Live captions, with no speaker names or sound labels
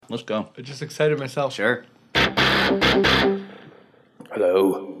let's go. I just excited myself. Sure.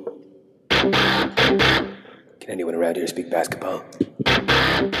 Hello. Can anyone around here speak basketball?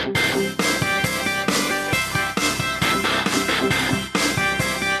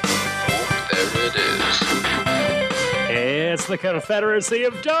 There it is. It's the Confederacy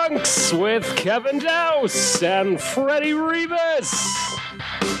of Dunks with Kevin Dowse and Freddie Rivas.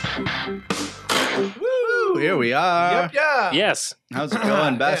 Woo! Here we are. Yep, yeah. Yes, How's it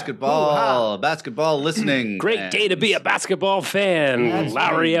going? Basketball. Basketball listening. great day to be a basketball fan. That's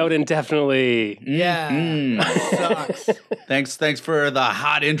Lowry out indefinitely. Yeah. Sucks. Thanks for the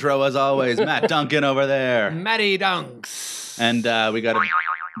hot intro as always, Matt Duncan over there. Matty Dunks. And we got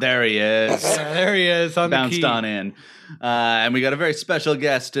there he is. Yeah, there he is on the Bounced key. on in. And we got a very special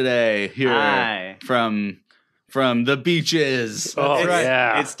guest today here Hi. from the beaches. Oh, That's right.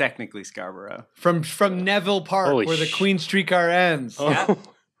 yeah. It's technically Scarborough. From Neville Park, Holy where the sh- Queen streetcar ends. Oh.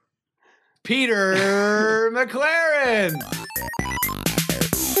 Peter McLaren.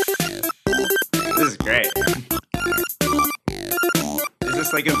 This is great. Is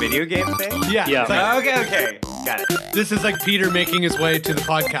this like a video game thing? Yeah. Yeah. it's like- Okay. Got it. this is like Peter making his way to the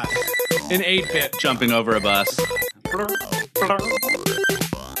podcast in 8-bit. Jumping over a bus.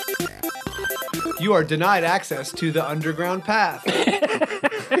 You are denied access to the underground path.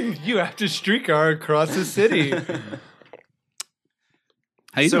 You have to streetcar across the city.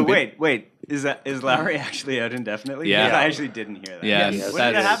 How you So doing, Pete? wait. Is Mm. Larry actually out indefinitely? Yeah. Because I actually didn't hear that. Yeah, Yes.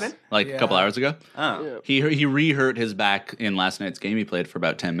 When did it happen? Like a couple Yeah. hours ago. Oh. He re-hurt his back in last night's game. He played for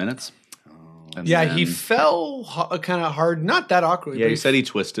about 10 minutes. And Yeah, then- he fell kind of hard, not that awkwardly. Yeah, but he said he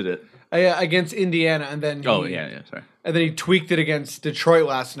twisted it. against Indiana, and then Oh, yeah, sorry. and then he tweaked it against Detroit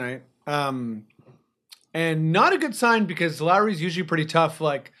last night. And not a good sign because Lowry's usually pretty tough,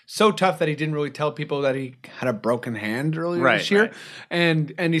 like so tough that he didn't really tell people that he had a broken hand earlier Right, this year. right.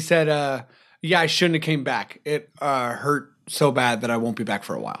 And he said, "Yeah, I shouldn't have came back. It hurt so bad that I won't be back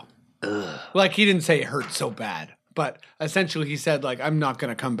for a while." Like he didn't say it hurt so bad, but essentially he said like I'm not going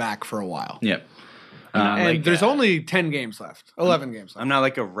to come back for a while. Yeah. And like there's that. only 10 games left, 11 games left. I'm not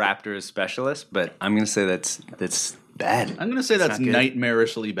like a Raptors specialist, but I'm gonna say that's bad. I'm going to say that's not good.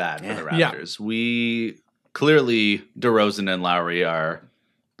 nightmarishly bad for the Yeah. Raptors. We clearly, DeRozan and Lowry are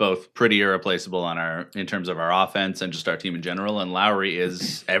both pretty irreplaceable in terms of our offense and just our team in general. And Lowry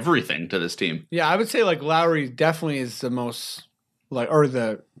is everything to this team. Yeah, I would say like Lowry definitely is the most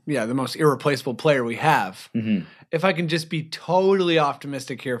the most irreplaceable player we have. Mhm. If I can just be totally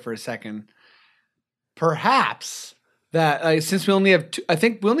optimistic here for a second, perhaps that since we only have I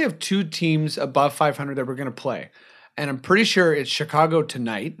think we only have two teams above 500 that we're going to play, and I'm pretty sure it's Chicago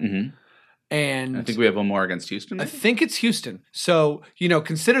tonight, Mhm. and I think we have one more against Houston. I maybe? think it's Houston. So,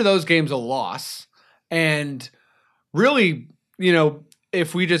 consider those games a loss. And really,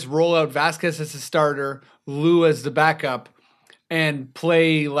 if we just roll out Vasquez as a starter, Lou as the backup, and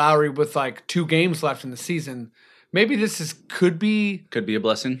play Lowry with like 2 games left in the season, maybe this could be Could be a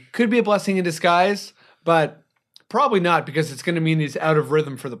blessing. a blessing in disguise, but probably not because it's going to mean he's out of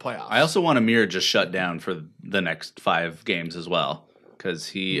rhythm for the playoffs. I also want Amir just shut down for the next 5 games as well.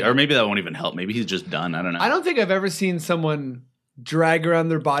 Because or maybe that won't even help. Maybe he's just done. I don't know. I don't think I've ever seen someone drag around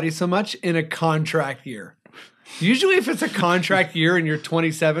their body so much in a contract year. Usually, if it's a contract year and you're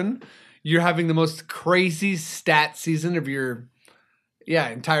 27, you're having the most crazy stat season of your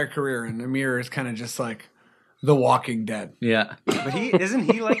entire career. And Amir is kind of just like The Walking Dead. Yeah. But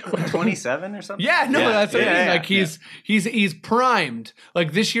isn't he like 27 or something? Yeah, no, Yeah, that's what I yeah, mean. yeah, Like he's primed.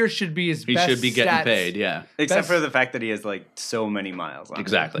 Like this year should be his He best should be getting stats. paid. Yeah. Except Best- for the fact that he has like so many miles on him.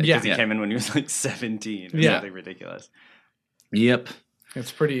 Exactly. Yeah. Because he came in when he was like 17 or Yeah. something ridiculous. Yep. It's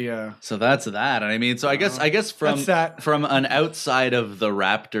pretty. So that's that. And I mean, so I guess from That's that. from an outside of the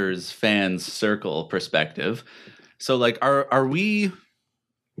Raptors fans circle perspective, so like are we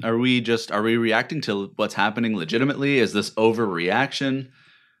reacting to what's happening legitimately? Is this overreaction?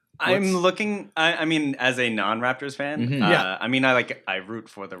 I'm looking. I mean, as a non-Raptors fan, Mhm. Yeah. I mean, I root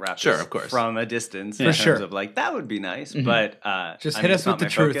for the Raptors, Sure, of course. from a distance For in terms sure. of like that would be nice, Mhm. but Just I hit mean, us it's not with the my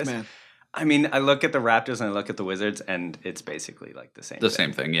truth, focus. man. I mean, I look at the Raptors and I look at the Wizards, and it's basically like the same. The thing.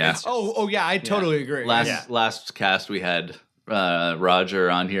 same thing, yeah. Oh yeah, I totally agree. Last cast we had Roger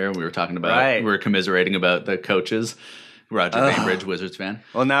on here. We were talking about Right. we were commiserating about the coaches. Roger Bainbridge, Wizards fan.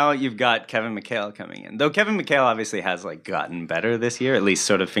 Well, now you've got Kevin McHale coming in. Though Kevin McHale obviously has like gotten better this year, at least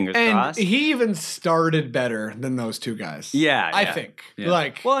sort of fingers And crossed. he even started better than those two guys. Yeah, I yeah. think. Yeah.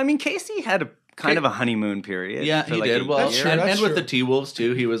 Like, well, I mean, Casey had a kind of a honeymoon period. Yeah, for he like did. a Well, That's year. true, and, that's and with true. the T-Wolves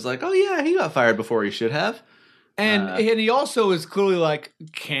too, he was like, "Oh yeah, he got fired before he should have." and he also is clearly like,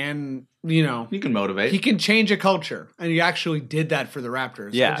 can you know, You can motivate. he can change a culture, and he actually did that for the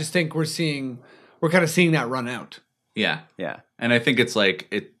Raptors. Yeah. I just think we're kind of seeing that run out. yeah. Yeah. And I think it's like,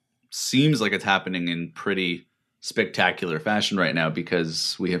 it seems like it's happening in pretty spectacular fashion right now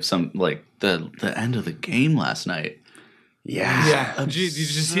because we have some, like, the end of the game last night. Yeah. Did you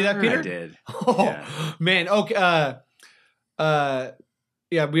see that, Peter? I did. Oh Yeah. man. Okay.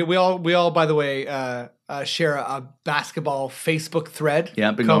 Yeah. We all by the way share a basketball Facebook thread.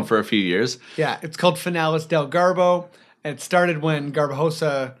 Yeah, been called- going for a few years. Yeah, it's called Finalis del Garbo, and it started when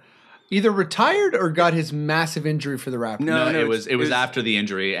Garbajosa either retired or got his massive injury for the Raptors. No, it was it was- after the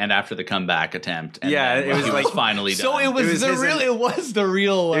injury and after the comeback attempt. And Yeah, then it was he like- finally done. So it was, was his- the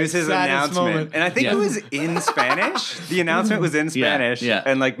real like, It was his saddest announcement, moment. and I think Yeah. it was in Spanish. The announcement was in Spanish, yeah.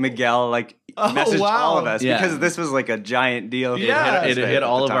 and like Miguel like Oh, messaged wow. all of us Yeah. because this was like a giant deal. for Yeah. the it Raptors hit at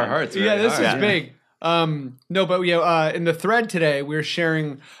all the of our time. hearts. Yeah, very this hard. is big. No, but in the thread today, we were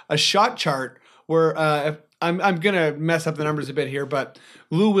sharing a shot chart where I'm gonna mess up the numbers a bit here, but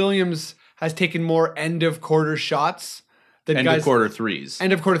Lou Williams has taken more end of quarter shots than End guys of quarter threes.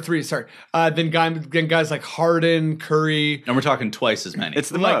 end of quarter threes. Sorry, than guys like Harden, Curry. And we're talking twice as many. It's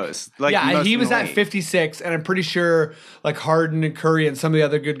the Like, most. Like yeah, most he in was the at league. 56, and I'm pretty sure like Harden and Curry and some of the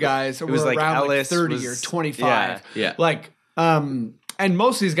other good guys were was like around like Ellis 30 or was- 25. yeah. Like, and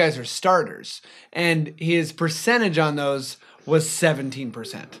most of these guys are starters, and his percentage on those was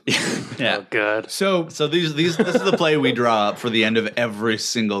 17%. yeah. Oh, good. So So this is the play we draw up for the end of every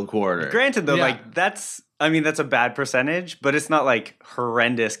single quarter. Granted, though, Yeah. like that's a bad percentage, but it's not like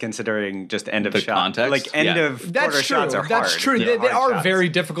horrendous considering just end of The shot. context? Like end Yeah. of quarter that's true. shots are That's hard. true. They're They hard are shots. very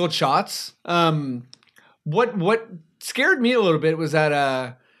difficult shots. What scared me a little bit was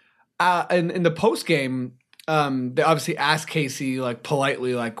that in the post game, they obviously asked Casey like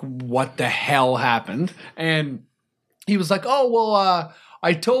politely like what the hell happened, and he was like, "Oh well,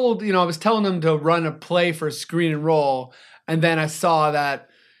 I was telling them to run a play for a screen and roll, and then I saw that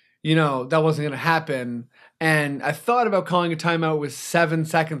that wasn't going to happen, and I thought about calling a timeout with 7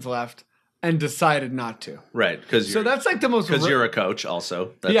 seconds left, and decided not to." Right. Because So that's like the most you're a coach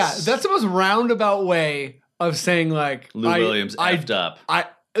also. that's the most roundabout way of saying like Lou Williams effed up.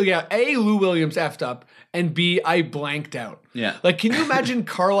 Lou Williams effed up, and B, I blanked out. Yeah. Like, can you imagine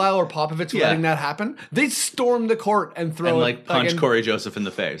Carlisle or Popovich Yeah. letting that happen? They'd storm the court and throw And it, like punch and- Corey Joseph in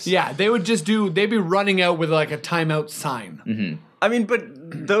the face. Yeah, they would they'd be running out with like a timeout sign. Mm-hmm. I mean, but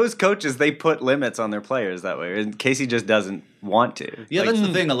those coaches, they put limits on their players that way, and Casey just doesn't want to. Yeah, Like, that's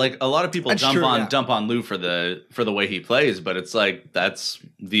the thing. Like a lot of people That's jump true, on yeah. dump on Lou for the way he plays, but it's like that's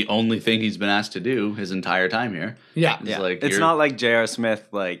the only thing he's been asked to do his entire time here. Yeah. It's yeah. like It's you're- not like J.R. Smith,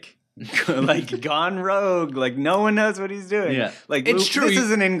 like like gone rogue. Like no one knows what he's doing. Yeah. Like It's Lou- true. This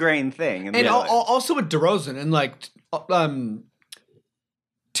is an ingrained thing. And also with DeRozan, and like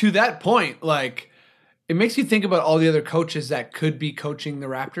to that point, like it makes you think about all the other coaches that could be coaching the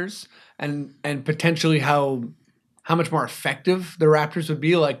Raptors, and potentially how much more effective the Raptors would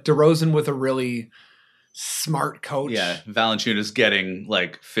be. Like DeRozan with a really smart coach. Yeah, Valanciunas getting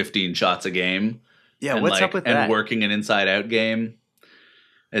like 15 shots a game. yeah, and what's like, up with and that? working an inside out game.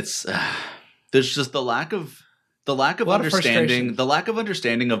 It's there's just the lack of lot of understanding. frustration. The lack of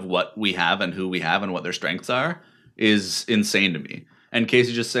understanding of what we have and who we have and what their strengths are is insane to me. And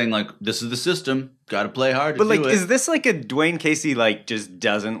Casey just saying like, "This is the system. Got to play hard." But to like, do it. is this like a Dwayne Casey like just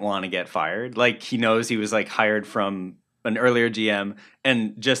doesn't want to get fired? Like he knows he was like hired from an earlier GM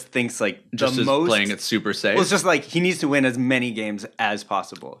and just thinks like just the as most playing it super safe? Well, it's just like he needs to win as many games as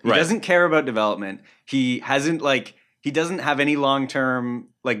possible. He Right. doesn't care about development. He doesn't have any long-term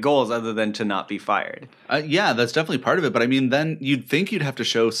like goals other than to not be fired. Yeah, that's definitely part of it. But I mean, then you'd think you'd have to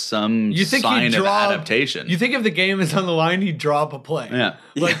show some You think sign he'd of draw adaptation. You think if the game is on the line, he'd draw up a play. Yeah.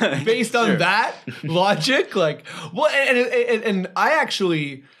 Like Yeah, based on sure. that logic, like well, and I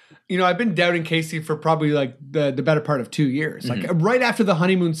actually, I've been doubting Casey for probably like the better part of 2 years. Like right after the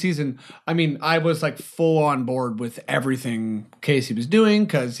honeymoon season, I mean, I was like full on board with everything Casey was doing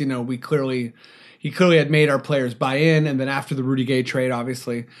because he clearly had made our players buy in, and then after the Rudy Gay trade,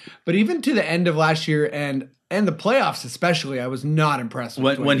 obviously. But even to the end of last year and the playoffs especially, I was not impressed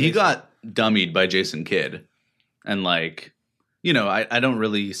with when he Dwayne Casey. got dummied by Jason Kidd, and like, I don't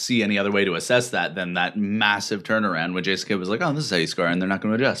really see any other way to assess that than that massive turnaround when Jason Kidd was like, "Oh, this is how you score," and they're not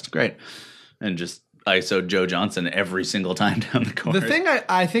going to adjust. Great, and just ISO Joe Johnson every single time down the court. The thing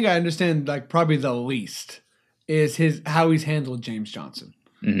I think I understand like probably the least is how he's handled James Johnson.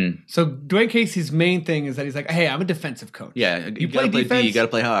 Mm-hmm. So Dwayne Casey's main thing is that he's like, hey, I'm a defensive coach. Yeah, You you play gotta play defense? D, you gotta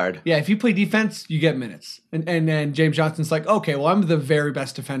play hard. Yeah, if you play defense, you get minutes. And then James Johnson's like, okay, well, I'm the very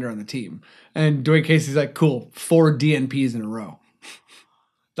best defender on the team. And Dwayne Casey's like, cool, 4 DNPs in a row.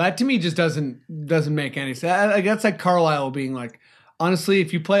 That to me just doesn't make any sense. Like, that's like Carlisle being like, honestly,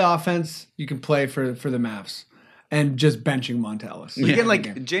 if you play offense, you can play for the Mavs, and just benching Monta Ellis. Again,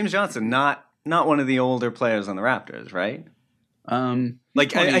 like James Johnson, not one of the older players on the Raptors, right? Like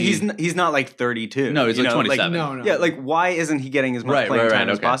 20 he's not like 32. No, he's like 27. No. Yeah, like why isn't he getting as much playing time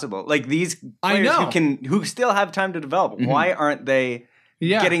as okay. possible? Like these I players know. who still have time to develop. Why aren't they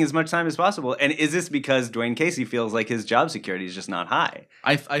getting as much time as possible? And is this because Dwayne Casey feels like his job security is just not high?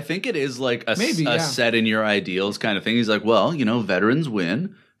 I think it is like a Maybe, yeah. set in your ideals kind of thing. He's like, well, veterans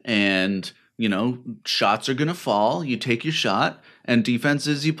win, and shots are gonna fall. You take your shot, and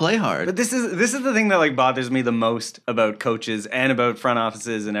defenses you play hard. But this is the thing that like bothers me the most about coaches and about front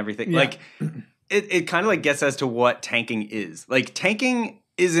offices and everything. Yeah. Like it kind of like gets as to what tanking is. Like tanking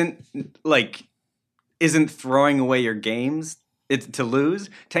isn't throwing away your games to lose.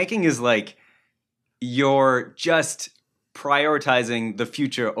 Tanking is like you're just prioritizing the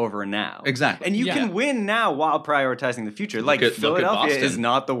future over now. Exactly. And you can win now while prioritizing the future. Like look at Philadelphia is Boston.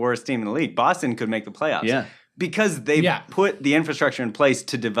 not the worst team in the league. Boston could make the playoffs. Yeah. Because they've put the infrastructure in place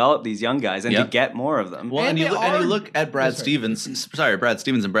to develop these young guys and to get more of them. Well, And and you they look at Brad Stevens. Sorry, Brad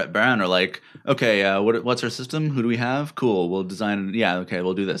Stevens and Brett Brown are like, okay, what's our system? Who do we have? Cool, we'll design it. Yeah, okay,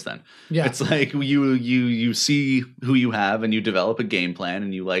 we'll do this then. Yeah. It's like you see who you have and you develop a game plan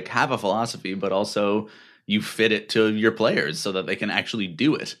and you like have a philosophy, but also you fit it to your players so that they can actually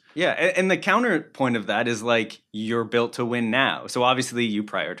do it. Yeah, and the counterpoint of that is like you're built to win now. So obviously you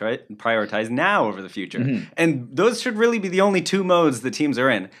prioritize now over the future. And those should really be the only two modes the teams are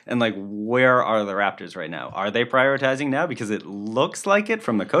in. And like where are the Raptors right now? Are they prioritizing now? Because it looks like it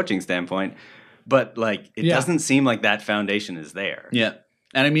from the coaching standpoint, but like it doesn't seem like that foundation is there. Yeah.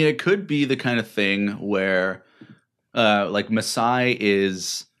 And I mean, it could be the kind of thing where like Masai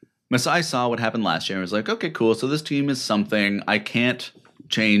saw what happened last year and was like, okay, cool. So this team is something. I can't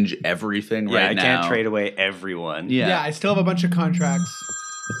change everything right now. I can't trade away everyone. Yeah, I still have a bunch of contracts.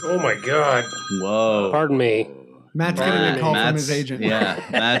 Oh my God. Whoa. Pardon me. Matt's getting a call from his agent. Yeah,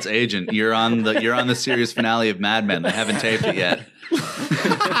 Matt's agent. You're on the series finale of Mad Men. They haven't taped it yet.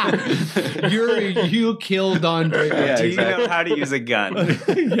 You killed Don Draper. Do you know how to use a gun?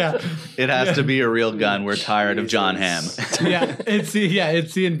 Yeah. It has to be a real gun. We're tired of John Hamm. Yeah. It's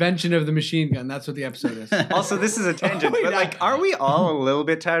the invention of the machine gun. That's what the episode is. Also, this is a tangent, Wait, but like, are we all a little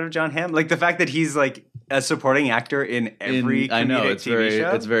bit tired of John Hamm? Like the fact that he's like a supporting actor in every comedic I know it's TV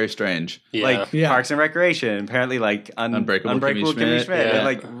show. it's very strange. Yeah. Like Yeah. Parks and Recreation, apparently like Unbreakable Unbreakable Kimmy Kimmy Schmidt, Schmidt. yeah. And,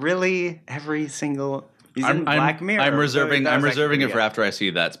 like really every single. He's in Black Mirror. I'm reserving That was it actually for after I see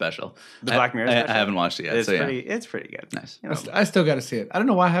that special. The Black Mirror I special? haven't watched it yet. It's so yeah. it's pretty good. Nice. You know, I still got to see it. I don't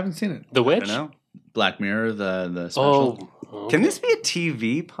know why I haven't seen it. The I Witch? don't know. Black Mirror, the special. Oh. Can this be a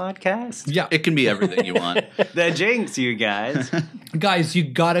TV podcast? Yeah. It can be everything you want. That jinx, you guys. Guys, you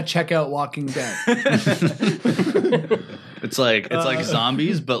got to check out Walking Dead. It's like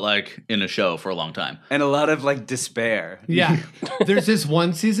zombies, but like in a show for a long time. And a lot of like despair. Yeah. There's this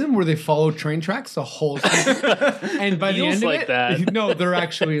one season where they follow train tracks the whole season. And by the Feels end like of it, that. no, there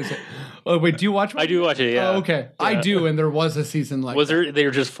actually is. Oh, wait, do you watch I do watch it, yeah. Oh, okay. I do, and there was a season like Was there? They were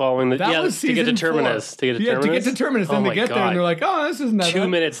just following the. that yeah, was to get to season Terminus. 4. To get to Yeah, Terminus. to get to Terminus. Oh Then they my get there and God. they're like, oh, this isn't that 2 bad.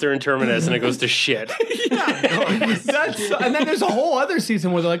 minutes they're in Terminus and it goes to shit. And then there's a whole other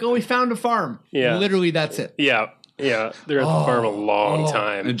season where they're like, oh, we found a farm. Yeah. Literally, that's it. Yeah. They're at the farm a long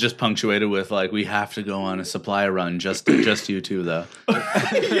time. And just punctuated with like, we have to go on a supply run. Just you two though.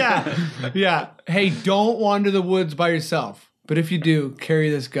 Yeah. Hey, don't wander the woods by yourself. But if you do, carry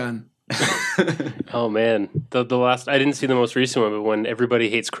this gun. Oh man, the last I didn't see the most recent one, but when Everybody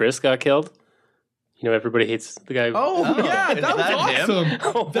Hates Chris got killed, Everybody Hates the guy. Oh, yeah, is that was that him?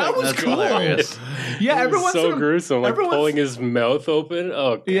 awesome. That was That's cool. hilarious. Yeah, it every was once so in a, gruesome, like every once- pulling his mouth open.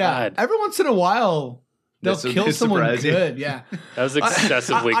 Oh god, Yeah, every once in a while they'll They kill someone surprise you. good. Yeah, that was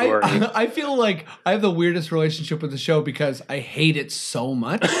excessively I, gory. I feel like I have the weirdest relationship with the show because I hate it so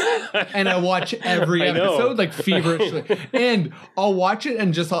much, and I watch every I know. episode like feverishly. And I'll watch it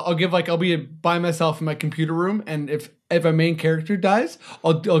and just I'll give like I'll be by myself in my computer room, and if a main character dies,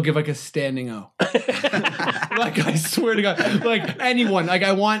 I'll give like a standing O. Like I swear to God, like anyone, like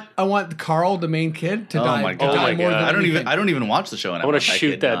I want Carl, the main kid, to die. my to God. die Oh my more God. than anything. I don't even watch the show. And I want want to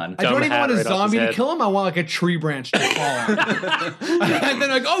shoot kid that. gone. I don't dumb even hat want a right off his zombie to head. kill him. I want like a tree branch to fall on. And then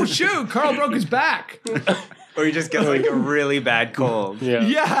like, oh shoot, Carl broke his back. Or you just get like a really bad cold. Yeah.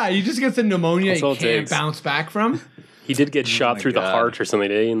 Yeah, he just gets a pneumonia That's all he it can't takes. bounce back from. He did get shot my through the God. heart or something,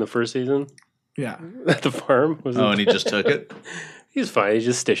 did he, in the first season Yeah. at the farm. Was Oh, it? and he just took it. He's fine. He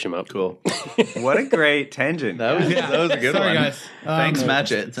just stitched him up. Cool. What a great tangent. That was a good Sorry, one. guys. Thanks,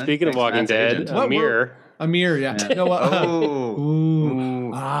 Match It. Speaking of Walking Dead, What Amir. Amir, yeah. No, Oh. Ooh.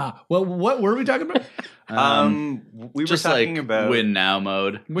 Well, what were we talking about? We were just talking like about win now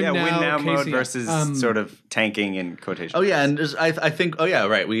mode. win now mode Casey, versus sort of tanking in quotation. Oh yeah, and I think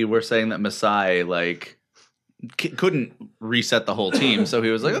right. We were saying that Masai like couldn't reset the whole team, so he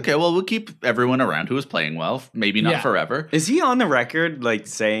was like, okay, well, we'll keep everyone around who was playing well, maybe not Yeah. forever. Is he on the record like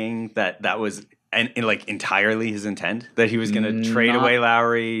saying that was like entirely his intent, that he was going to trade Not- away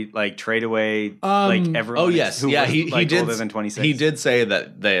Lowry, like trade away like everyone? Oh yes, who yeah, was, he like, did. older than 26. He did say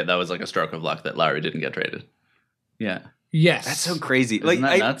that that was like a stroke of luck that Lowry didn't get traded. Yeah, Yes. That's so crazy. Isn't like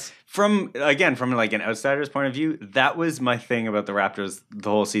that nuts? From like an outsider's point of view, that was my thing about the Raptors the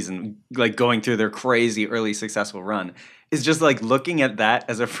whole season, like going through their crazy early successful run, is just like looking at that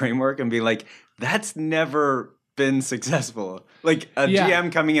as a framework and being like, that's never been successful. Like a Yeah.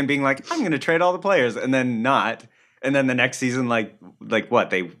 GM coming in being like, I'm going to trade all the players, and then not. And then the next season, like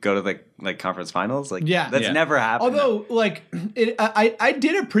what, they go to the like conference finals? Like, Yeah. that's Yeah. never happened. Although, like, I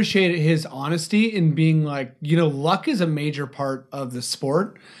did appreciate his honesty in being like, luck is a major part of the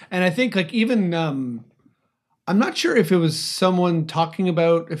sport, and I think like even I'm not sure if it was someone talking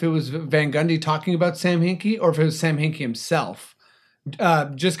about, if it was Van Gundy talking about Sam Hinkie, or if it was Sam Hinkie himself,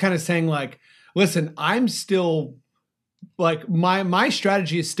 just kind of saying like, listen, I'm still like my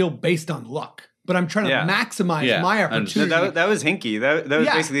strategy is still based on luck. But I'm trying to Yeah. maximize Yeah. my And opportunity. that was Hinkie. That was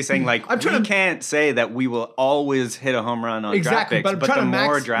Yeah. basically saying like, I'm trying we to- can't say that we will always hit a home run on Exactly, draft but I'm picks, but trying the to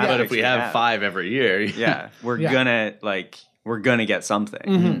more max- draft yeah. but picks if we have 5 every year, yeah, we're Yeah. gonna get something.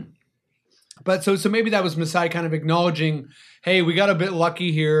 Mhm. But so maybe that was Masai kind of acknowledging, hey, we got a bit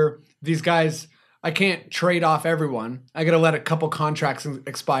lucky here. These guys, I can't trade off everyone. I got to let a couple contracts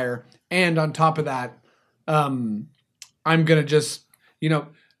expire. And on top of that, I'm going to just,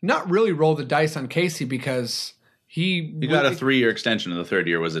 not really roll the dice on Casey because he got a 3-year extension, and the third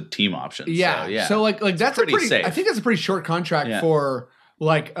year was a team option. Yeah. so, yeah. So like that's pretty a pretty safe. I think that's a pretty short contract Yeah. for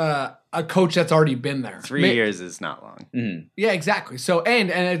like a coach that's already been there. 3 years is not long. Yeah, exactly. So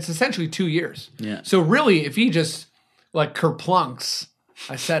and it's essentially 2 years. Yeah. So really, if he just like kerplunks,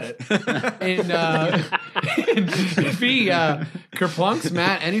 I said it, and if he kerplunks,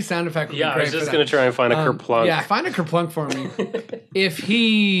 Matt, any sound effect would Yeah, be I great was just for going that. to try and find a kerplunk. Yeah, find a kerplunk for me. If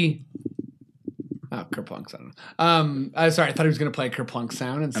he. Oh, kerplunks! I don't know. Sorry, I thought he was going to play a kerplunk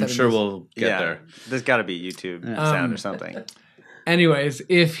sound instead. I'm of sure this. we'll get there. There's got to be YouTube sound or something. Anyways,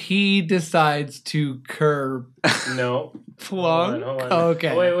 if he decides to kerplunk, No. Hold on. okay.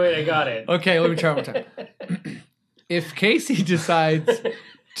 Oh, wait, I got it. Okay, let me try one more time. If Casey decides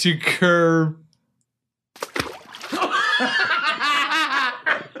to curb.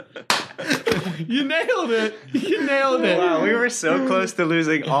 You nailed it. You nailed it. Wow, we were so close to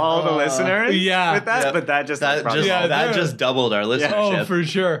losing all the listeners yeah. with that, Yeah. but that just That brought just us all that down. just doubled our listenership. Oh, for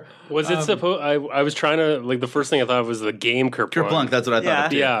sure. Was it supposed? I was trying to like the first thing I thought was the game kerplunk. Kerplunk, that's what I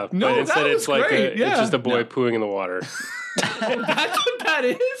thought. Yeah. of too. Yeah, No, but instead that it's was like great, yeah. it's just a boy pooing in the water. That's what that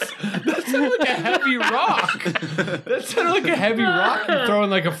is? That sounded like a heavy rock. That sounded like a heavy rock you throw in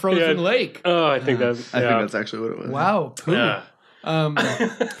like a frozen Yeah. lake. Oh, I think that's. I yeah. think that's actually what it was. Wow. Poo. Yeah.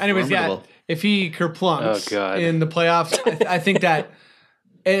 Anyways, yeah. Formidable. If he kerplunks Oh, God. in the playoffs, I think that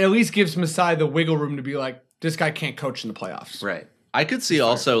it at least gives Masai the wiggle room to be like, this guy can't coach in the playoffs. right. I could see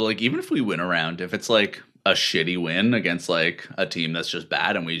also like even if we win a round, if it's like a shitty win against like a team that's just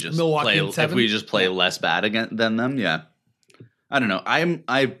bad, and we just Milwaukee play in 7? if we just play less bad than them, yeah. I don't know.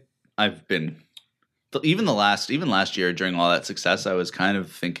 I've been even last year during all that success, I was kind of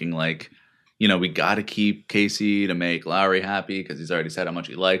thinking like, we got to keep Casey to make Lowry happy because he's already said how much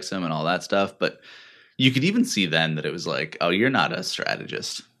he likes him and all that stuff. But you could even see then that it was like, oh, you're not a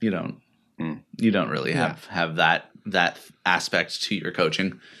strategist. You don't really have that aspect to your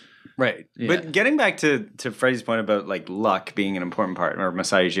coaching. Right. Yeah. But getting back to Freddie's point about like luck being an important part, or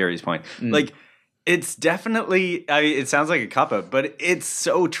Masai Ujiri's point, like it's definitely, it sounds like a cop-out, but it's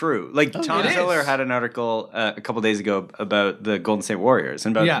so true. Like Tom it Siller is. had an article a couple days ago about the Golden State Warriors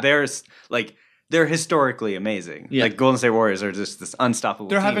and about Yeah. they're historically amazing. Yeah. Like Golden State Warriors are just this unstoppable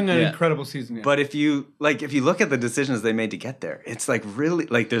They're team. having an Yeah. incredible season. Yeah. But if you look at the decisions they made to get there, it's like really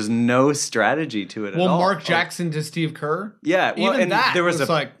like there's no strategy to it at all. Mark Jackson to Steve Kerr. Yeah, well, Even and that there was was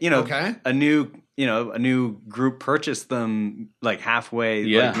a like, okay. a new group purchased them like halfway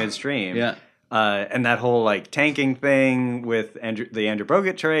like midstream. Yeah. And that whole like tanking thing with the Andrew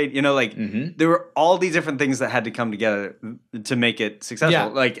Bogut trade, Mm-hmm. there were all these different things that had to come together to make it successful. Yeah.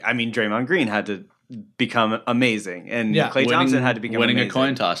 Like, I mean, Draymond Green had to become amazing, and Yeah. Klay Thompson had to become winning amazing. a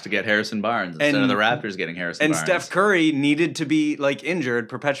coin toss to get Harrison Barnes instead of And- the Raptors getting Harrison And Barnes. Steph Curry needed to be like injured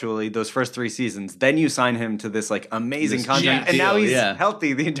perpetually those first 3 seasons. Then you sign him to this like amazing This contract, cheap and now deal, he's yeah.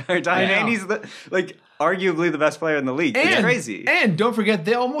 healthy the entire time. I know. And he's like arguably the best player in the league. It's And, crazy. And don't forget,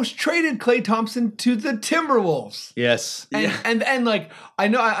 they almost traded Klay Thompson to the Timberwolves. Yes. And like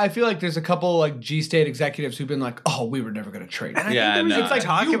I feel like there's a couple like G State executives who've been like, oh, we were never going to trade. And I Yeah, think there was no. even It's like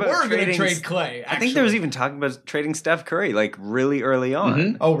talk you about were going to trading- trade Klay. I think there was even talk about trading Steph Curry like really early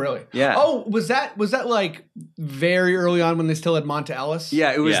on. Oh, really? Yeah. Oh, was that like very early on when they still had Monta Ellis?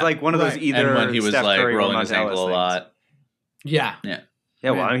 Yeah, it was Yeah. like one of those Right. either And when he was Steph like Curry or rolling his Monta ankle Ellis a things. lot. Yeah.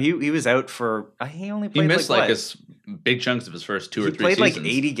 Yeah, well, he was out for he only He played missed like, like what? big chunks of his first 2 or He 3 played seasons. like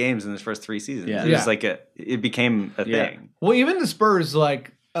 80 games in his first 3 seasons. Yeah. It Yeah. was like it became a Yeah. thing. Well, even the Spurs,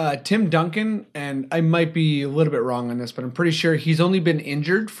 like Tim Duncan, and I might be a little bit wrong on this, but I'm pretty sure he's only been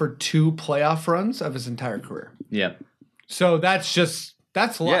injured for 2 playoff runs of his entire career. Yeah. So that's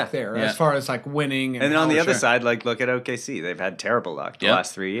luck Yeah. there Yeah. as far as like winning. And then on the other sure. side, like look at OKC. They've had terrible luck the Yeah.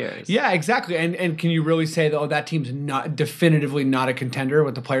 last 3 years. Yeah, exactly. And can you really say that that team's not definitively not a contender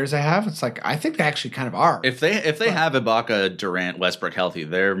with the players they have? It's like I think they actually kind of are. If they have Ibaka, Durant, Westbrook healthy,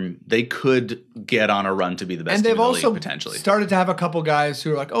 they could get on a run to be the best and team they've in the also league potentially. started to have a couple guys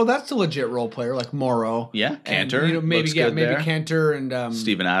who are like, oh, that's a legit role player, like Morrow. Yeah, And, Cantor. maybe looks good maybe there. Cantor and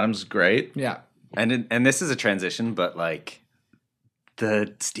Steven Adams, great. Yeah. And this is a transition, but like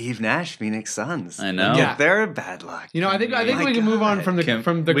the Steve Nash Phoenix Suns. I know. Like, Yeah. they're bad luck. You know, I think My we can move on God. from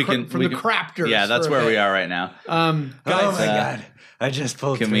the We can- Craptors. Yeah, that's for a where we bit. are right now. Oh Guys, my God. I just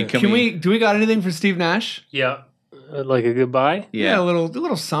pulled Can we? through. Can, can we do we got anything for Steve Nash? Yeah. Like a goodbye? Yeah. a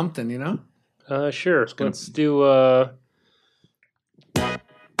little something, you know. Sure. Let's do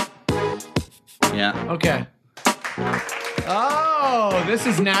Yeah. Okay. Oh, this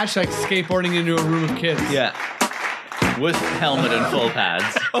is Nash like skateboarding into a room of kids. Yeah. With helmet and full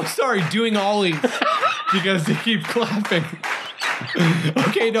pads. Oh, sorry, doing ollies because they keep clapping.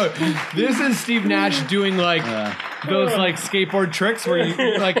 Okay, no, this is Steve Nash doing like those like skateboard tricks where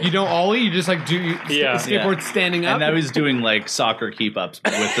you don't ollie, you just like do Yeah. skateboard standing up. And now he's doing like soccer keep ups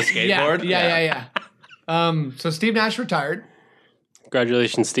with the skateboard. Yeah. So Steve Nash retired.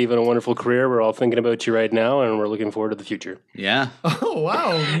 congratulations, Steve, on a wonderful career. We're all thinking about you right now, and we're looking forward to the future. Yeah. Oh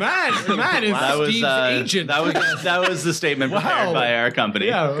wow, Matt is That was Steve's agent. that was the statement prepared Wow. by our company.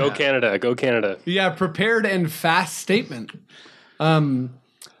 yeah, Go Canada. Go Canada. yeah, prepared and fast statement.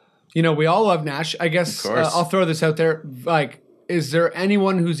 You know, we all love Nash. I guess Of course. I'll throw this out there. Like, is there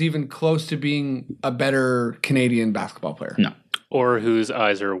anyone who's even close to being a better Canadian basketball player? No. Or whose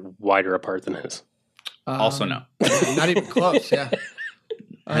eyes are wider apart than his. Also no. Not even close. Yeah.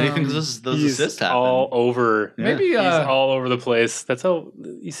 How do you think those assists happen? all over. Maybe He's all over the place. That's how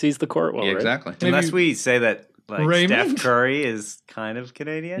he sees the court well, yeah, right? exactly. Unless we say that like Raymond? Steph Curry is kind of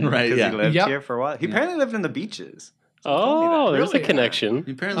Canadian. Right, Because yeah. he lived Yep. here for a while. He apparently lived in the beaches. Oh, there's Really? a connection.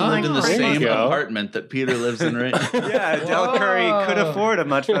 He apparently Oh, lived in the there you same go. apartment that Peter lives in right Yeah, Del Curry could afford a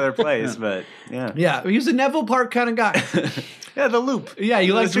much better place, but yeah. Yeah, he was a Neville Park kind of guy. Yeah, the loop. Yeah, he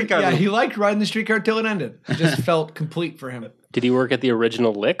The liked. streetcar Yeah, loop. he liked riding the streetcar till it ended. It just felt complete for him. Did he work at the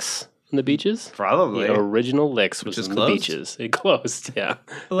original Licks in the beaches? Probably. The original Licks was is in closed? the beaches. It closed, yeah.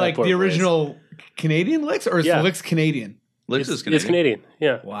 Like That poor the place. original Canadian Licks, or is Yeah. the Licks Canadian? Licks is It's Canadian. Canadian,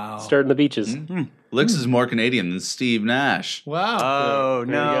 yeah. Wow. Starting the beaches. Licks is more Canadian than Steve Nash. Wow. Oh,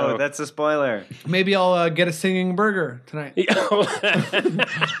 There you no, go. that's a spoiler. Maybe I'll get a singing burger tonight.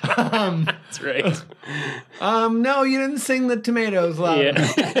 That's right. No, you didn't sing the tomatoes loud.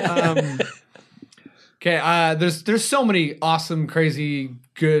 Yeah. Okay, there's so many awesome, crazy,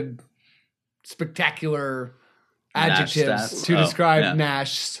 good, spectacular Nash adjectives stats. to Oh, describe yeah.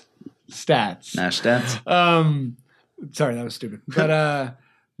 Nash stats. Nash stats. Sorry, that was stupid. But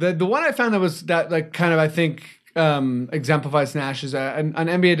the one I found that like kind of I think exemplifies Nash is on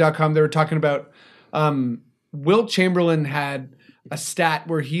NBA.com they were talking about Wilt Chamberlain had a stat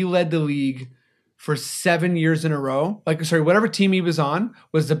where he led the league for 7 years in a row. Like, sorry, whatever team he was on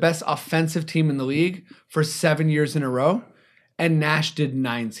was the best offensive team in the league for 7 years in a row, and Nash did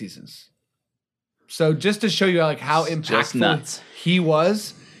 9 seasons. So just to show you like how Just impactful nuts. he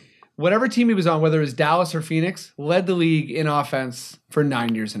was, whatever team he was on, whether it was Dallas or Phoenix, led the league in offense for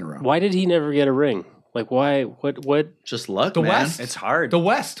 9 years in a row. Why did he never get a ring? Like, why? What? Just luck, The man. West? It's hard. The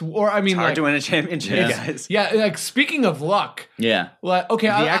West, or I mean, It's hard like, to win a championship, Yeah. guys. yeah, like speaking of luck, Yeah. like okay,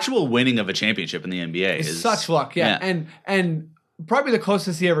 The actual winning of a championship in the NBA is is such luck, yeah. And probably the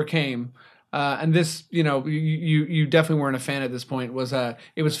closest he ever came, and this, you know, you definitely weren't a fan at this point. Was it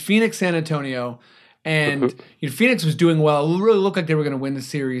was Phoenix, San Antonio, and you know, Phoenix was doing well. It really looked like they were going to win the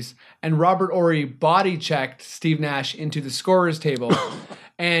series, and Robert Horry body checked Steve Nash into the scorers table.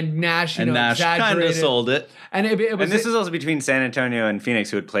 and Nash, and Nash kind exaggerated. of sold it. And it was And this is also between San Antonio and Phoenix,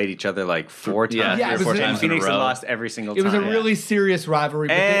 who had played each other like 4 times. Yeah, Yeah, it was four a- times And in a Phoenix had row. lost every single it time. was a really serious rivalry.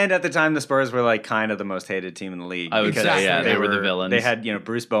 But And at the time, the Spurs were like kind of the most hated team in the league. I would because say, yeah, they were the villains. They had,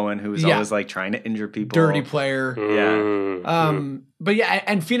 Bruce Bowen, who was Yeah. always like trying to injure people. dirty player. Yeah. But yeah,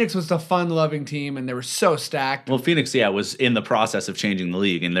 and Phoenix was the fun-loving team, and they were so stacked. Well, Phoenix, was in the process of changing the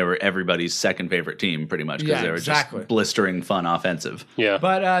league, and they were everybody's second favorite team, pretty much, because Yeah, they were exactly. just blistering fun offensive. Yeah.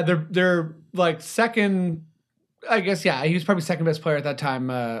 But they're like second. I guess he was probably second best player at that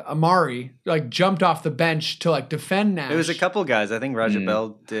time. Amari jumped off the bench to defend Nash. It was a couple guys. I think Raja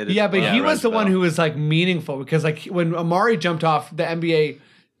Bell did. as Yeah, but well. he was Raj the one Bell. who was meaningful because when Amari jumped off, the NBA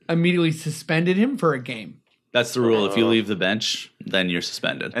immediately suspended him for a game. That's the rule. If you leave the bench, then you're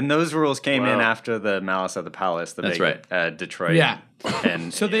suspended. And those rules came in Wow. after the Malice at the Palace, the That's big Detroit. Yeah.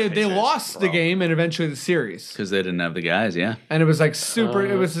 And So they Pacers lost the brawl. game and eventually the series. Because they didn't have the guys, yeah. And it was super.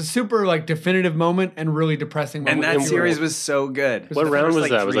 It was a super definitive moment and really depressing moment. And that series was so good. What round first, was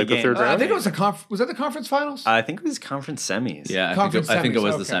that? Was three like the third games. I round? think it was was that the conference finals? I think it was conference semis. Yeah, Conference I think it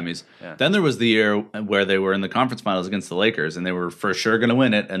semis, was the okay. semis. Yeah. Then there was the year where they were in the conference finals against the Lakers, and they were for sure going to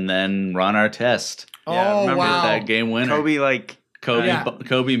win it. And then Ron Artest, Yeah, oh remember wow! that game winner. Kobe Kobe Yeah.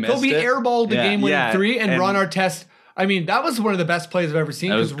 missed Kobe it. airballed the Yeah. game winning Yeah, three, and and- Ron Artest. I mean, that was one of the best plays I've ever seen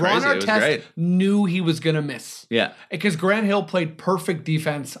That was because Ron crazy. It was Artest great. knew he was gonna miss. Yeah. Because Grant Hill played perfect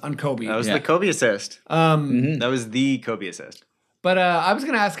defense on Kobe. That was Yeah. the Kobe assist. That was the Kobe assist. But I was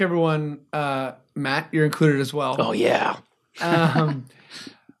gonna ask everyone, Matt, you're included as well. Oh yeah.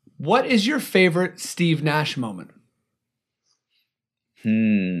 What is your favorite Steve Nash moment?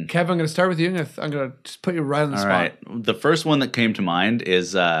 Kev, I'm gonna start with you. I'm gonna just put you right on the All spot. right. The first one that came to mind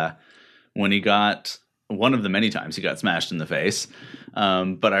is when he got one of the many times he got smashed in the face.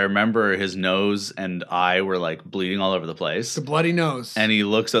 But I remember his nose and eye were bleeding all over the place. The bloody nose. And he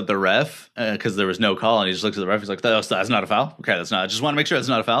looks at the ref because there was no call, and he just looks at the ref. He's like, "That's not a foul. Okay, that's not. I just want to make sure that's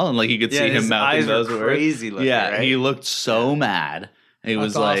not a foul." And you could see his him mouthing eyes were those words. crazy looking, Yeah, right? he looked so mad. He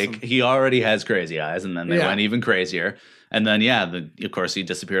was awesome. he already has crazy eyes, and then they Yeah. went even crazier. And then of course he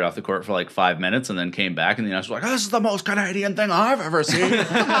disappeared off the court for 5 minutes, and then came back, and the announcers were like, "This is the most Canadian thing I've ever seen,"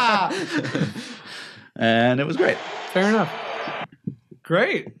 and it was great. Fair enough.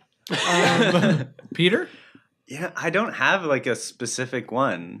 Great. Peter? Yeah, I don't have a specific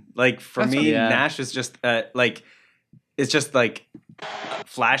one. For That's me, fine. Yeah. Nash is just it's just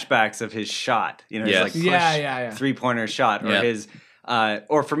flashbacks of his shot. His Yes. push Yeah. 3-pointer shot, or Yeah. his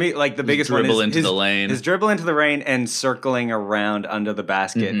or for me, the biggest one dribble is into the lane. His dribble into the lane and circling around under the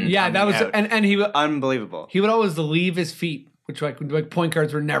basket. and Yeah, that coming was out. and he Unbelievable. would always leave his feet, which point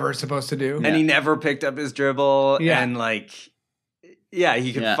guards were never supposed to do. And he never picked up his dribble. Yeah. And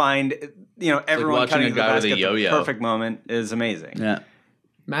he could Yeah. find everyone watching cutting a to the guy with a basket. The yo-yo. perfect moment is amazing. Yeah.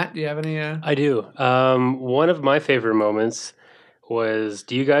 Matt, do you have any? I do. One of my favorite moments was,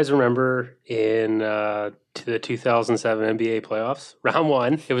 do you guys remember in the 2007 NBA playoffs? Round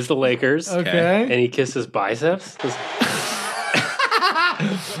one, it was the Lakers. Okay. And he kissed his biceps.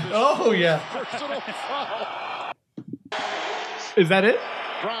 Oh yeah. Is that it?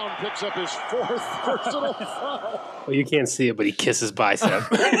 Brown picks up his 4th personal foul. Well, you can't see it, but he kisses bicep.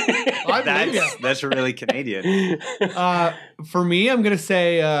 I believe you. That's really Canadian. For me, I'm gonna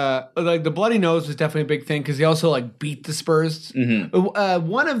say the bloody nose was definitely a big thing because he also beat the Spurs.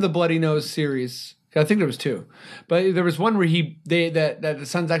 One of the bloody nose series, I think there was two, but there was one where that the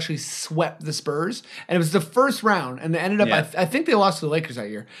Suns actually swept the Spurs, and it was the first round, and they ended up. Yeah. I think they lost to the Lakers that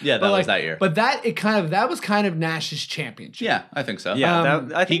year. Yeah, But, that was that year. But that was kind of Nash's championship. Yeah, I think so. Yeah,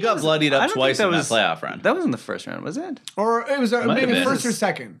 I He think got bloodied up I don't twice think in that playoff run. That was in the first round, was it? Or it was Might have maybe been. first or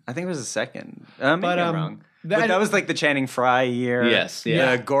second. I think it was the second. Maybe But, I'm wrong. that- But that was the Channing Frye year. Yes,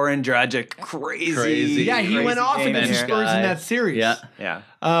 yeah. Goran Dragic, crazy. Yeah, he went off game against the here. Spurs in guy. that series. Yeah. Yeah.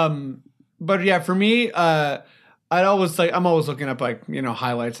 But yeah, for me, I'm always looking up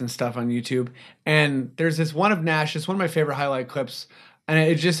highlights and stuff on YouTube, and there's this one of Nash. It's one of my favorite highlight clips, and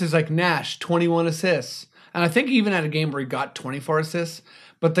it just is Nash 21 assists, and I think he even had a game where he got 24 assists.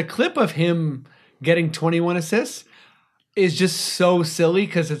 But the clip of him getting 21 assists is just so silly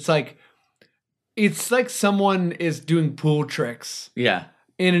because it's like someone is doing pool tricks Yeah.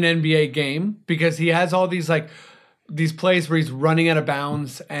 in an NBA game because he has all these these plays where he's running out of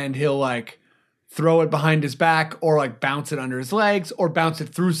bounds and he'll throw it behind his back or bounce it under his legs or bounce it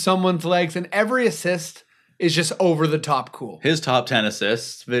through someone's legs, and every assist is just over the top cool. His top 10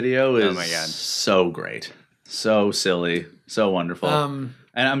 assists video is my God. so great. So silly. So wonderful. And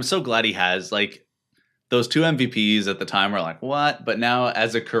I'm so glad he has those two MVPs at the time were what? But now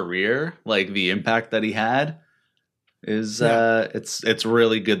as a career, the impact that he had, is Yeah. it's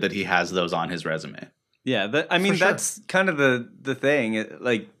really good that he has those on his resume. Yeah, I mean For sure. that's kind of the thing.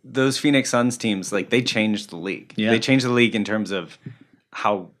 Like those Phoenix Suns teams, like they changed the league. Yeah. They changed the league in terms of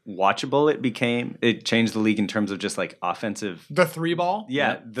how watchable it became. It changed the league in terms of just like offensive. The 3-ball.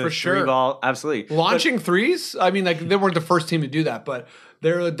 Yeah, the for sure. three ball, absolutely. Launching threes. I mean, like they weren't the first team to do that, but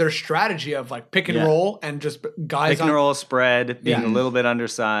their strategy of like pick and Yeah. roll and just guys Pick and on. roll spread, being Yeah. a little bit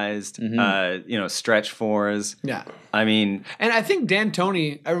undersized, stretch fours. Yeah. I mean, And I think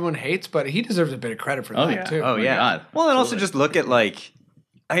D'Antoni, everyone hates, but he deserves a bit of credit for Oh, that yeah. too. oh my yeah. God. Well, and also Absolutely. just look at like,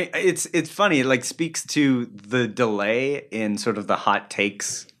 it's funny. It like speaks to the delay in sort of the hot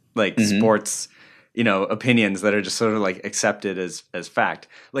takes, like sports, opinions that are just sort of like accepted as fact.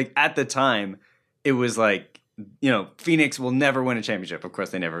 Like at the time, it was like, Phoenix will never win a championship. Of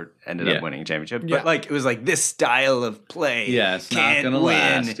course, they never ended Yeah. up winning a championship. Yeah. But like it was like this style of play. Yeah, it's not can't gonna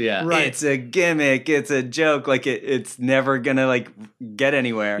win. last. Yeah. Right. It's a gimmick. It's a joke. Like it's never gonna like get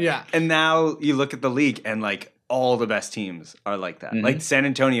anywhere. Yeah. And now you look at the league and like all the best teams are like that. Like San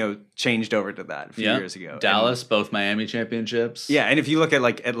Antonio changed over to that a few Yeah. years ago. Dallas, both Miami championships. Yeah, and if you look at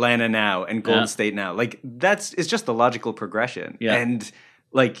like Atlanta now and Golden Yeah. State now, like it's just the logical progression. Yeah. And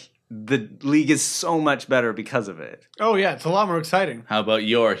like the league is so much better because of it. Oh yeah, it's a lot more exciting. How about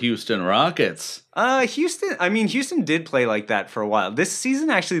your Houston Rockets? Houston did play like that for a while. This season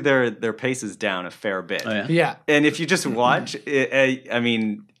actually their pace is down a fair bit. Oh yeah. And if you just watch it,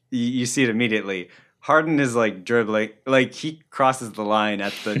 you see it immediately. Harden is like dribbling, like he crosses the line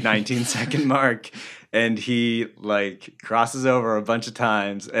at the 19-second mark, and he like crosses over a bunch of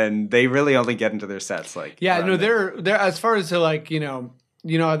times, and they really only get into their sets like. Yeah, around no, there. they're as far as to like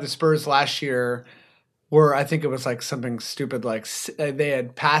the Spurs last year, where I think it was like something stupid like they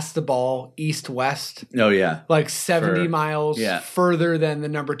had passed the ball east west Oh yeah. like 70 For- miles yeah. further than the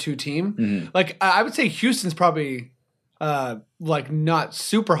number 2 team. Mhm. Like I would say Houston's probably like not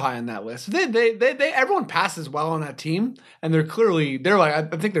super high on that list. They everyone passes well on that team, and they're like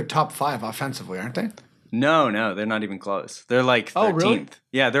I think they're top 5 offensively, aren't they? No, they're not even close. They're like 13th. Oh, really?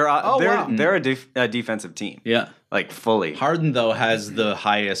 Yeah, they're wow. they're a defensive team, Yeah. like fully. Harden though has the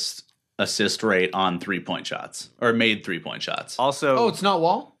highest assist rate on 3-point shots or made 3-point shots. Also, Oh, it's not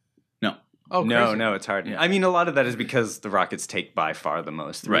Wall? No. Oh, crazy. no, it's Harden. Yeah. I mean, a lot of that is because the Rockets take by far the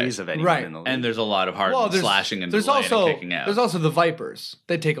most threes Right. of anyone Right. in the league. And there's a lot of Harden slashing and there's delaying also and kicking out. there's also the Vipers.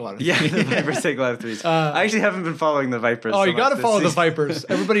 They take a lot of yeah, the Vipers take a lot of threes. Uh, I actually haven't been following the Vipers. Oh, so you got to much this follow the season. Vipers.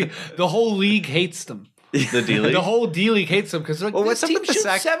 Everybody, the whole league hates them. the D League. The whole D League hates them because they're like, Well, this what's up team with the shoots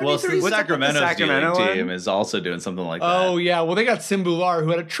Sac- 73. well, so What's up with the Sacramento's Sacramento D-League team one? is also doing something like that Oh yeah, well they got Simbular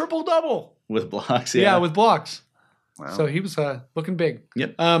who had a triple double. with blocks. Yeah, with blocks. Wow. So he was looking big.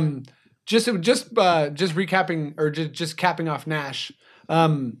 Yep. Just recapping or just capping off Nash.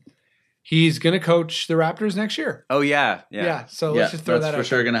 He's gonna coach the Raptors next year. Oh yeah. Yeah. So yeah, let's just throw that's that for out.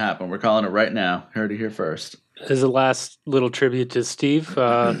 sure going to happen. We're calling it right now. Heard it here first. As a last little tribute to Steve,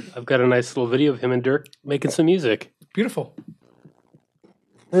 I've got a nice little video of him and Dirk making some music. Beautiful.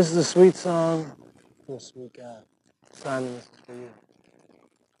 This is a sweet song from a sweet guy. Simon, this is for you.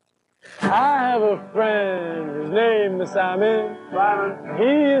 I have a friend, his name is Simon.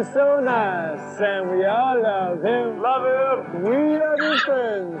 He is so nice, and we all love him. We have been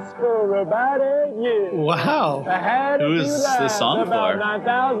friends for about 8 years. Wow. I had a Who few is this lives, song about for?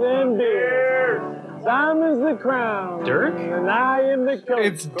 9,000 beers. Simon's the crown, Dirk? and I am the coach.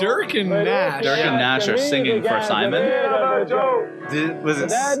 It's Dirk and But Nash. Dirk and Nash are singing for Simon? Was it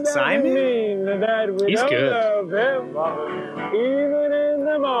Simon? He's good. Love him. Even in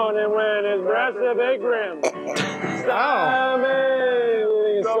the morning when his breath's a bit grim. Simon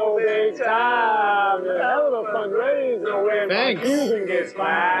is so big time. A hell of a fundraiser when Thanks. Cuban gets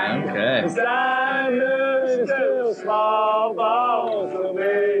fined. Okay. Simon is still small balls to me.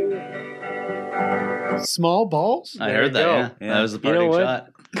 Small balls. I There heard you that. go. Yeah. Yeah. That was the You know parting what? shot.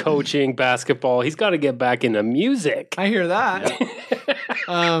 Coaching basketball. He's got to get back into music. I hear that.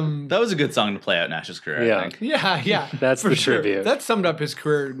 That was a good song to play out Nash's career. Yeah. I think. Yeah. That's for the sure. tribute. That summed up his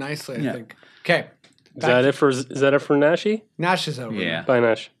career nicely, I Yeah. think. Okay. Is that it for Nashi? Nash is over. Yeah. Bye,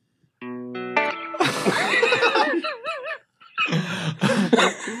 Nash.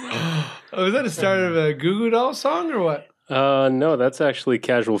 Oh, was that a start of a Goo Goo Doll song or what? No, that's actually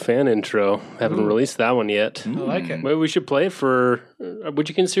Casual Fan Intro. Haven't released that one yet. I like it. Maybe we should play it for. Would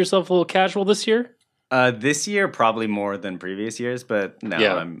you consider yourself a little casual this year? This year probably more than previous years, but no,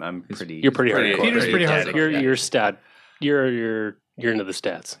 Yeah. I'm pretty. You're pretty Pretty- hardcore. Peter's pretty ecstatic. hardcore. You're into the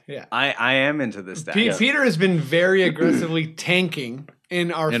stats. Yeah. I am into this. Peter has been very aggressively tanking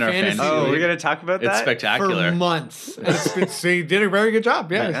in our In our fantasy fantasy Oh, league we're gonna talk about It's that. spectacular. for months. So he did a very good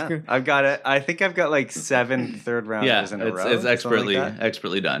job. Yeah. Yeah. I've got it. I think I've got like 7 third rounders Yeah, in a row. it's something like that.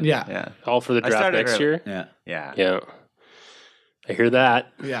 expertly done. Yeah. Yeah. All for the I draft started next early. year. Yeah. Yeah. Yeah, I hear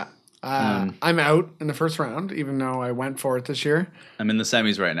that. Yeah. I'm out in the first round, even though I went for it this year. I'm in the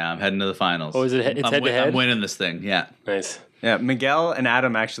semis right now. I'm heading to the finals. Oh, is it? It's I'm head to head. I'm winning this thing. Yeah. Nice. Yeah. Miguel and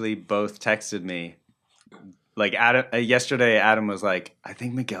Adam actually both texted me. Like Adam yesterday, Adam was like, "I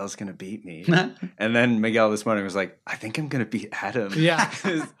think Miguel's gonna beat me," and then Miguel this morning was like, "I think I'm gonna beat Adam." Yeah.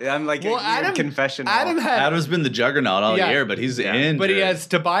 I'm like Well, a weird Adam- confession. Adam had, Adam's been the juggernaut all Yeah. year, but he's Yeah. in. but he has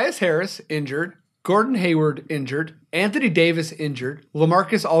Tobias Harris injured, Gordon Hayward injured, Anthony Davis injured,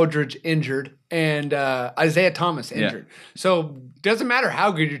 LaMarcus Aldridge injured, and Isaiah Thomas injured. So doesn't matter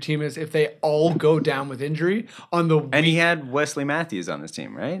how good your team is if they all go down with injury on the and he had Wesley Matthews on his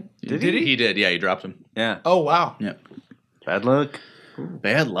team, right? Did he? He did. Yeah, he dropped him. Yeah. Oh wow. Yeah. Bad luck.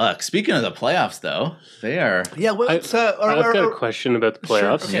 Bad luck. Speaking of the playoffs, though, they are. Yeah. Well, I've got a question about the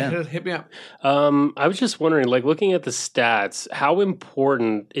playoffs. Sure, okay, Yeah. hit me up. I was just wondering, like looking at the stats, how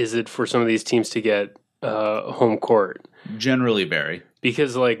important is it for some of these teams to get home court? Generally very.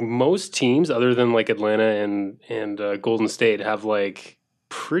 Because like most teams, other than like Atlanta and Golden State, have like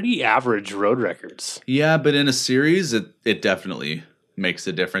pretty average road records. Yeah, but in a series, it definitely makes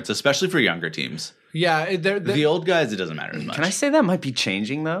a difference, especially for younger teams. Yeah. The old guys, it doesn't matter as much. Can I say that might be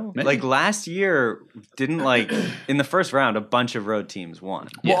changing though? Maybe. Like last year, didn't like in the first round, a bunch of road teams won,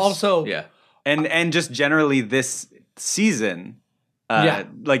 well, also, Yeah. and just generally this season. Yeah.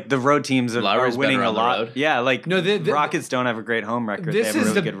 Like the road teams are Lowry's winning better a on the lot. road. Yeah, like No, the Rockets don't have a great home record. They this have a is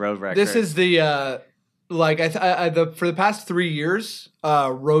really the good road record. This is the like for the past 3 years,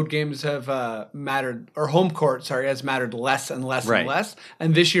 road games have mattered, or home court, sorry, has mattered less and less Right. and less.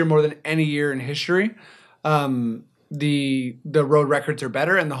 And this year, more than any year in history, the road records are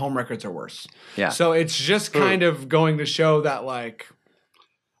better and the home records are worse. Yeah. So it's just kind of going to show that, like,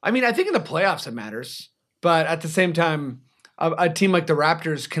 I mean, I think in the playoffs it matters, but at the same time, a team like the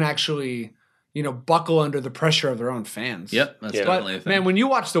Raptors can actually, buckle under the pressure of their own fans. Yep, that's Yeah. definitely a But thing. man, when you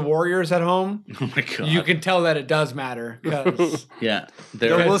watch the Warriors at home, Oh my god. you can tell that it does matter. 'Cause- Yeah. So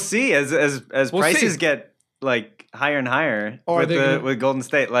They're, we'll see as We'll prices see. get like higher and higher Or with they can- with Golden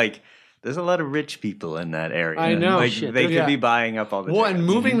State. Like there's a lot of rich people in that area. I know. Like Shit, they could yeah. be buying up all the. well, and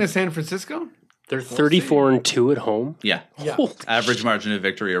tickets. moving to San Francisco, They're 34-2 at home. yeah. yeah. Average margin of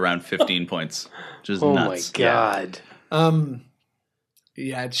victory around 15 points, which is Oh nuts. my god.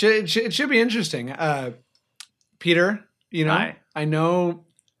 Yeah, it should be interesting. Peter, Hi. I know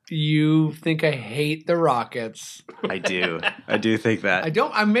you think I hate the Rockets. I do think that. I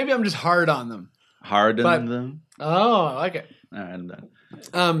don't. Maybe I'm just hard on them. Harden But- them. Oh, I like it. All right, I'm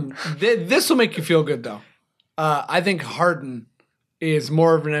done. This will make you feel good though. I think Harden is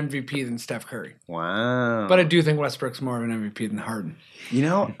more of an MVP than Steph Curry, Wow. but I do think Westbrook's more of an MVP than Harden.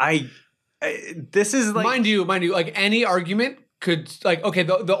 I this is like mind you, like any argument could, like, okay,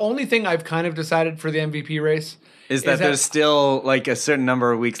 the only thing I've kind of decided for the MVP race is that there's still like a certain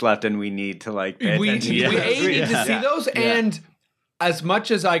number of weeks left, and we need to like pay we attention need to those. to see those. And as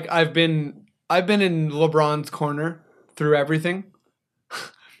much as I've been in LeBron's corner through everything.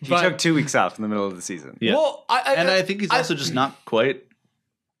 He took 2 weeks off in the middle of the season. Yeah. Well, And I think he's also just not quite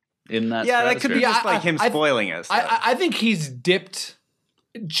in that. Yeah, that could be stratosphere. just like him spoiling us. I think he's dipped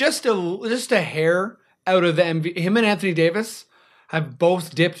just a hair out of the MVP. Him and Anthony Davis have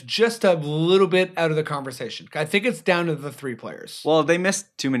both dipped just a little bit out of the conversation. I think it's down to the 3 players. Well, they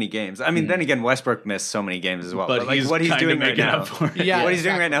missed too many games. I mean, then again, Westbrook missed so many games as well. But like he's what he's kinda doing right making now. up for it. Yeah, what he's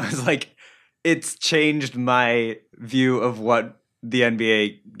doing right now is like it's changed my view of what the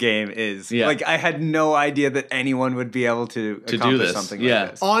NBA game is. Yeah. Like I had no idea that anyone would be able to do accomplish this. something Yeah.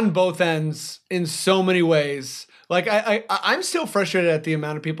 like this. On both ends, in so many ways. Like I'm still frustrated at the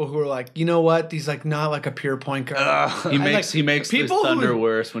amount of people who are like, you know what? He's like not like a pure point guard. He makes the people Thunder who-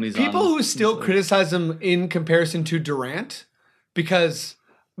 worse when he's on. People who still criticize him in comparison to Durant, because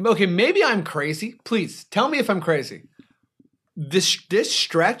okay, maybe I'm crazy. Please tell me if I'm crazy. This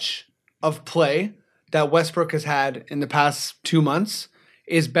stretch of play that Westbrook has had in the past 2 months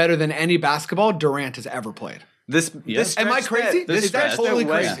is better than any basketball Durant has ever played. This Am I stretch crazy? This Is that stretch totally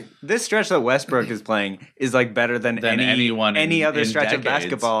West- crazy? This stretch that Westbrook is playing is like better than anyone any in- other in stretch of decades.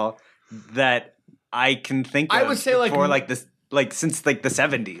 basketball that I can think of. I would say, like, for like this, like since like the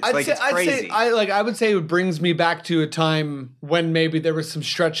 70s. It's crazy. I would say it brings me back to a time when maybe there was some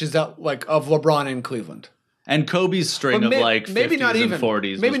stretches out like of LeBron in Cleveland. And Kobe's string But of like 50s maybe not even. and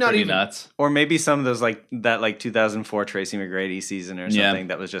 40s Maybe was not pretty even. nuts. Or maybe some of those like that like 2004 Tracy McGrady season or Yeah. something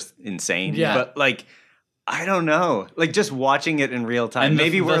that was just insane. Yeah. But like I don't know. Like just watching it in real time. And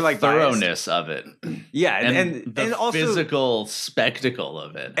Maybe the we're like thoroughness of it, Yeah, and the and also physical spectacle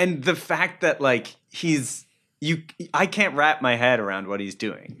of it. and the fact that like I can't wrap my head around what he's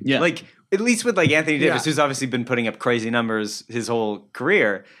doing. Yeah. Like at least with like Anthony Davis, Yeah. who's obviously been putting up crazy numbers his whole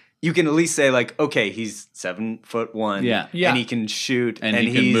career, you can at least say like, okay, he's 7'1", Yeah. Yeah. and he can shoot, And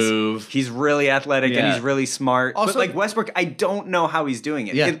he can he's, move. He's really athletic, and Yeah. he's really smart. Also- but like Westbrook, I don't know how he's doing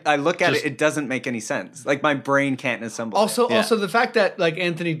it. Yeah. I look at Just- it doesn't make any sense. Like my brain can't assemble. Also, it. also the fact that like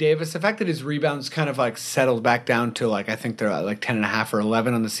Anthony Davis, the fact that his rebounds kind of like settled back down to like I think they're at like 10 and a half or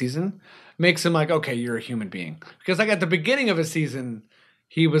 11 on the season makes him like, okay, you're a human being. Because like at the beginning of a season,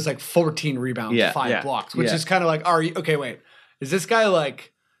 he was like 14 rebounds, Yeah, 5 yeah, blocks, which yeah. is kind of like, okay, wait, is this guy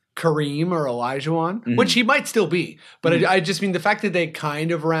like Kareem or Olajuwon? Which he might still be, but I just mean the fact that they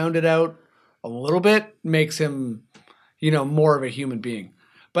kind of rounded out a little bit makes him, more of a human being.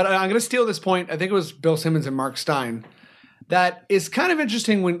 But I'm going to steal this point. I think it was Bill Simmons and Mark Stein. That is kind of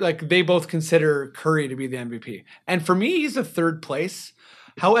interesting when like they both consider Curry to be the MVP. And for me, he's a third place.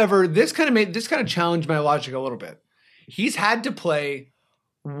 However, this kind of challenged my logic a little bit. He's had to play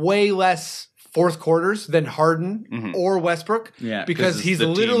way less fourth quarters than Harden or Westbrook Yeah, because 'cause he's the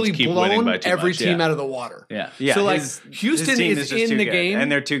teams literally keep winning blown by too every much, team yeah. out of the water. Yeah. Yeah, So, like, his Houston team is just in too the good, game. and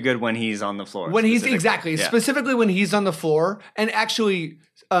they're too good when he's on the floor. When he's specifically. Yeah. specifically when he's on the floor, and actually,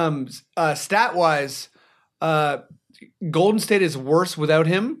 stat wise, Golden State is worse without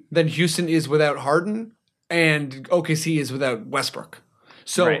him than Houston is without Harden, and OKC is without Westbrook.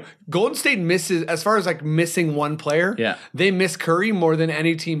 So Right. Golden State misses, as far as like missing one player, Yeah. they miss Curry more than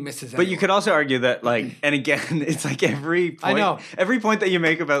any team misses. But you could also argue that, like, and again, it's like every point, I know. every point that you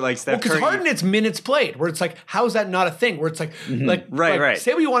make about like Steph because Curry. Harden, it's minutes played, where it's like, how is that not a thing? Where it's like, Right.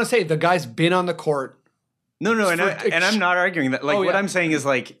 Say what you want to say. The guy's been on the court. No, and for- I'm not arguing that. Like, Oh, what yeah. I'm saying is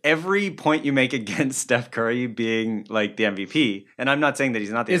like every point you make against Steph Curry being like the MVP, and I'm not saying that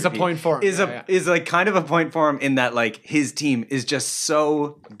he's not the Is a MVP, point for him. Yeah. is like kind of a point for him in that like his team is just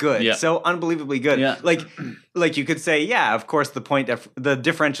so good, Yeah. so unbelievably good. Yeah. Like you could say, yeah, of course the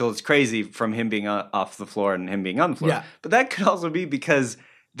differential is crazy from him being off the floor and him being on the floor. Yeah. But that could also be because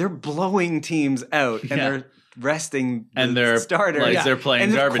they're blowing teams out and Yeah. they're resting And the they're starters. like they're playing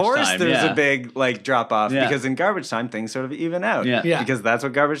And garbage of course, time. there's yeah. a big like drop off Yeah. because in garbage time things sort of even out. Yeah. Yeah. because that's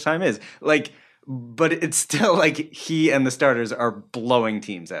what garbage time is. Like, but it's still like he and the starters are blowing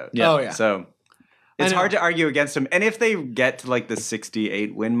teams out. Yeah. Oh yeah. So I it's know. hard to argue against him. And if they get to like the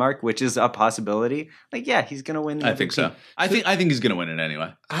 68 win mark, which is a possibility, like yeah, he's gonna win. I think so. I think he's gonna win it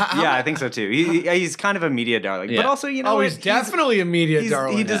anyway. Yeah, I think so too. He's kind of a media darling, Yeah. but also you know Oh, what? he's definitely a media He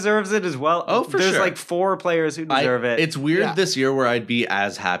darling. deserves it as well. Oh, for There's sure. like 4 players who deserve it. It's weird Yeah. this year where I'd be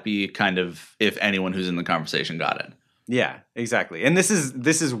as happy kind of if anyone who's in the conversation got it. Yeah, exactly. And this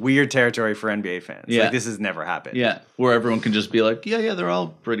is weird territory for NBA fans. Yeah. Like this has never happened. Yeah, where everyone can just be like, yeah, they're all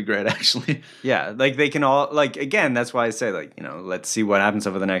pretty great actually. Yeah, like they can all like again, that's why I say like, you know, let's see what happens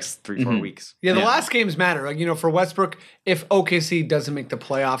over the next 3-4 weeks. Yeah, the Yeah. last games matter. Like, for Westbrook, if OKC doesn't make the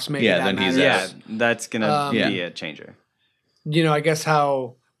playoffs, maybe Yeah, that then he's matters. Yeah, that's going to Yeah. be a changer. I guess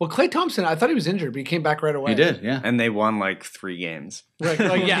Klay Thompson, I thought he was injured, but he came back right away. He did, yeah. And they won like 3 games. Yeah,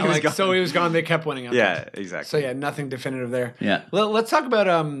 He was gone. so he was gone. They kept winning. Okay. Yeah, So exactly. yeah, nothing definitive there. Yeah. Let's talk about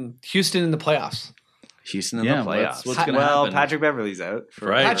Houston in the playoffs. Houston in Yeah, the what's playoffs. gonna well, happen? Patrick Beverly's out.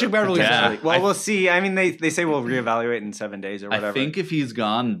 Right. Patrick Beverly's Yeah. out. Well, we'll see. I mean, they say we'll reevaluate in 7 days or whatever. I think if he's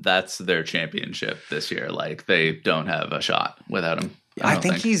gone, that's their championship this year. Like they don't have a shot without him. I don't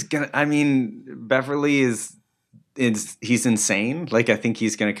think he's gonna. I mean, Beverly is he's insane. Like I think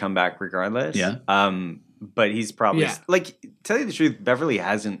he's gonna come back regardless. Yeah. But he's probably Yeah. like tell you the truth, Beverly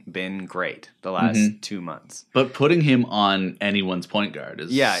hasn't been great the last 2 months. But putting him on anyone's point guard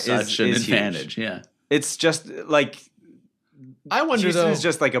is such an is huge. advantage. Yeah. It's just like I wonder Houston though. is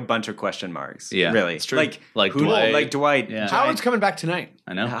just like a bunch of question marks. Yeah, really. it's true. Like Like Dwight. Like Dwight. Yeah. Howard's coming back tonight.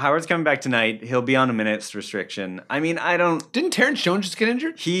 I know. Howard's coming back tonight. He'll be on a minutes restriction. I mean, I don't. Didn't Terrence Jones just get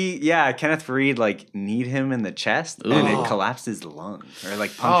injured? Kenneth Faried like kneed him in the chest and Ooh. it collapsed his lung or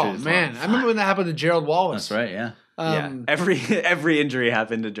like Oh punctured his man, lung. I remember when that happened to Gerald Wallace. That's right, yeah. Yeah, every injury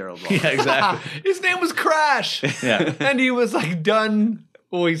happened to Gerald Wallace. Yeah, exactly. His name was Crash. Yeah. And he was like done.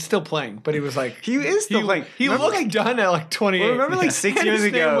 Well, he's still playing, but he was like He is still playing. He Remember, looked like- done at like 28. Well, remember, like, 6 And years his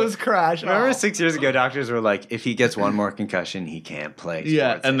ago- name was Crash. Remember Oh. 6 years ago, doctors were like, if he gets one more concussion, he can't play. Yeah,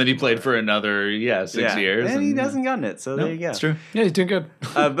 sports and then he anymore. played for another 6 Yeah. years. and he hasn't gotten it. So No, there you go. It's true. Yeah, he's doing good.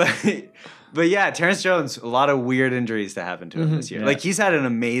 But yeah, Terrence Jones, a lot of weird injuries to happen to him this year. Yeah. Like he's had an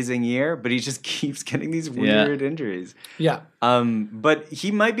amazing year, but he just keeps getting these weird injuries. Yeah. But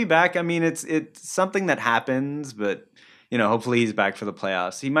he might be back. I mean, it's something that happens, but hopefully he's back for the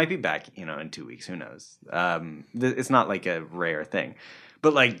playoffs. He might be back, in 2 weeks. Who knows? It's not like a rare thing.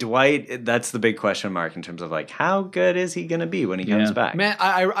 But like Dwight, that's the big question mark in terms of like how good is he going to be when he comes back? Man,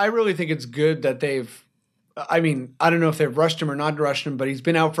 I really think it's good that they've. I mean, I don't know if they've rushed him or not rushed him, but he's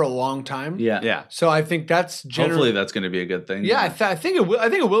been out for a long time. Yeah. So I think that's Hopefully that's going to be a good thing. Yeah, I think it will. I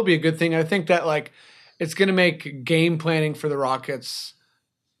think it will be a good thing. I think that like it's going to make game planning for the Rockets.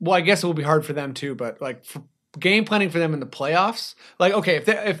 Well, I guess it will be hard for them too, but like for game planning for them in the playoffs. Like, okay,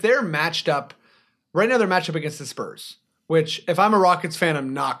 if they're matched up right now, they're matched up against the Spurs, which if I'm a Rockets fan,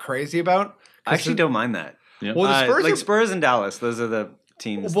 I'm not crazy about. I actually don't mind that. Yeah. Well, the Spurs Spurs and Dallas, those are the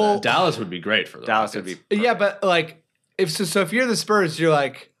teams. Well, Dallas would be great for the Dallas Rockets. would be. Yeah, but like if you're the Spurs, you're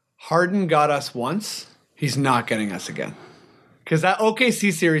like Harden got us once, he's not getting us again. Because that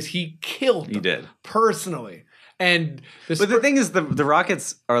OKC series, he killed them. He did. Personally. And But the thing is, the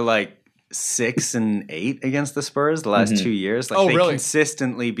Rockets are like 6-8 against the Spurs the last 2 years. Like they really?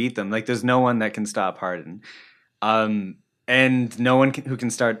 consistently beat them. Like there's no one that can stop Harden. And no one who can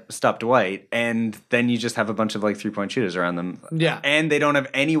stop Dwight. And then you just have a bunch of like 3-point shooters around them. Yeah. And they don't have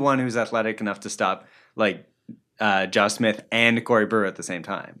anyone who's athletic enough to stop like Josh Smith and Corey Brewer at the same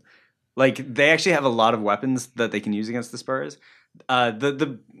time. Like they actually have a lot of weapons that they can use against the Spurs.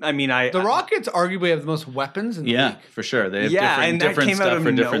 The Rockets arguably have the most weapons in the league. For sure. They have and that different came out stuff of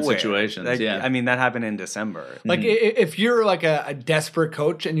for different nowhere. situations. Like, yeah. I mean, that happened in December. Like if you're like a desperate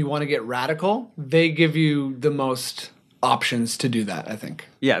coach and you want to get radical, they give you the most options to do that, I think.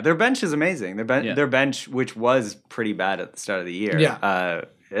 Yeah, their bench is amazing. Their bench, which was pretty bad at the start of the year,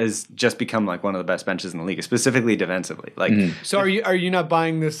 has just become like one of the best benches in the league, specifically defensively. Like, So are you not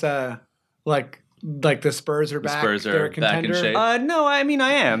buying this like the Spurs are back? Spurs are they're a back in contender? shape. no, I mean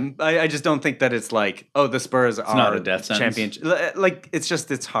I am. I just don't think that it's like, oh, the Spurs are not a death sentence. championship. Like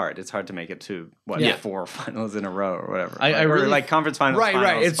it's hard. It's hard to make it to Yeah. 4 finals in a row or whatever. I really- or like conference finals. Right.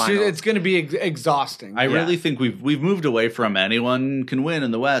 finals, finals. It's going to be exhausting. I really think we've moved away from anyone can win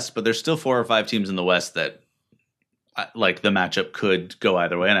in the West, but there's still 4 or 5 teams in the West that like the matchup could go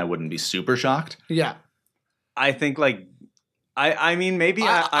either way, and I wouldn't be super shocked. Yeah. I think like I mean maybe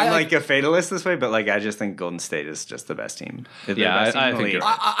I'm like a fatalist this way, but like I just think Golden State is just the best team. They're the Yeah, best team I in the think league. you're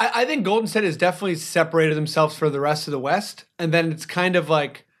right. I think Golden State has definitely separated themselves for the rest of the West, and then it's kind of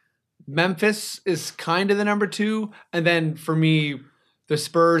like Memphis is kind of the number 2, and then for me, the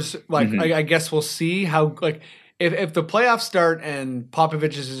Spurs. Like I guess we'll see how like if the playoffs start and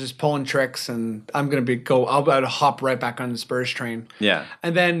Popovich is just pulling tricks, and I'm gonna I'll hop right back on the Spurs train. Yeah.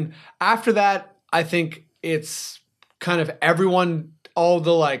 And then after that, I think it's kind of everyone, all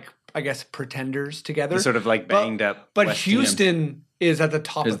the like, I guess, pretenders together. The sort of like banged up. But West Houston is at the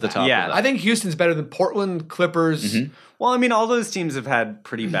top Is of the that. top Yeah. of that. I think Houston's better than Portland, Clippers. Well, I mean, all those teams have had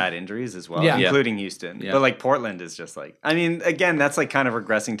pretty bad injuries as well, Yeah. including Houston. Yeah. But like Portland is just like, I mean, again, that's like kind of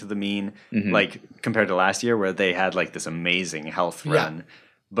regressing to the mean, like compared to last year where they had like this amazing health Yeah. run.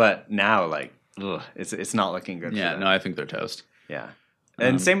 But now, like, it's not looking good. Yeah, for them. no, I think they're toast. Yeah.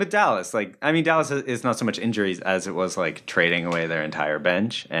 And same with Dallas. Like, I mean, Dallas is not so much injuries as it was like trading away their entire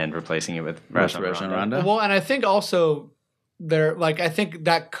bench and replacing it with Rajon Rondo. Well, and I think also I think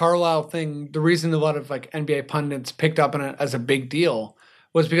that Carlisle thing, the reason a lot of like NBA pundits picked up on it as a big deal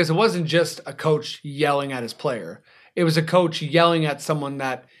was because it wasn't just a coach yelling at his player. It was a coach yelling at someone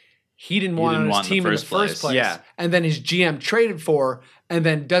that he didn't want on his team in the first place. Yeah. And then his GM traded for and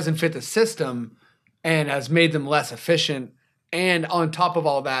then doesn't fit the system and has made them less efficient. And on top of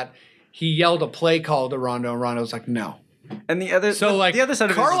all that, he yelled a play call to Rondo, and Rondo was like, no. And the other, So, like, the other side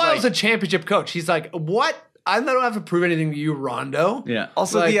of Carlisle's it is like, a championship coach. He's like, what? I don't have to prove anything to you, Rondo. Yeah.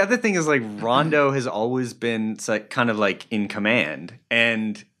 also, like- the other thing is like Rondo has always been kind of like in command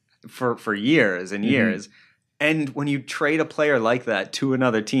and for years and years. And when you trade a player like that to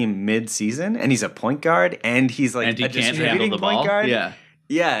another team mid-season, and he's a point guard, and he's like And he a can't distributing handle the point ball. guard,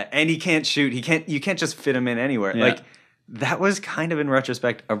 Yeah. and he can't shoot. You can't just fit him in anywhere. Yeah. Like that was kind of in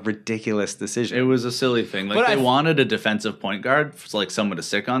retrospect a ridiculous decision. It was a silly thing. Like But they wanted a defensive point guard, like someone to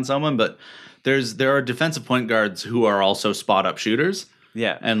stick on someone, but there are defensive point guards who are also spot up shooters.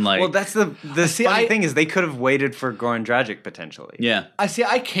 Yeah, And, like- well, that's the See, funny I- thing is they could have waited for Goran Dragic potentially. Yeah. I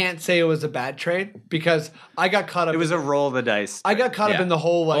can't say it was a bad trade because I got caught up. It was a roll of the dice. I got caught up Yeah. in the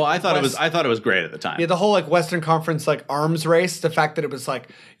whole like. Oh, I thought West- it was great at the time. Yeah, the whole like Western Conference like arms race. The fact that it was like,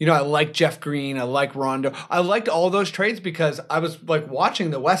 I like Jeff Green, I like Rondo, I liked all those trades because I was like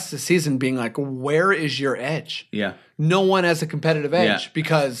watching the West this season, being like, where is your edge? Yeah. No one has a competitive edge Yeah.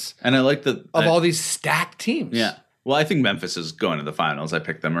 because And I like the of all these stacked teams. Yeah. Well, I think Memphis is going to the finals. I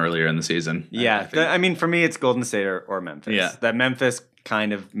picked them earlier in the season. Yeah, I think. I mean, for me, it's Golden State or Memphis. Yeah. That Memphis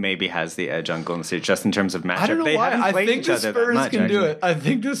kind of maybe has the edge on Golden State just in terms of matchup. I don't know They why. haven't I played think each the other that Spurs much, can do actually. it. I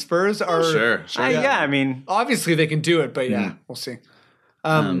think the Spurs are Sure. Yeah, I mean, Obviously, they can do it, but yeah, we'll see.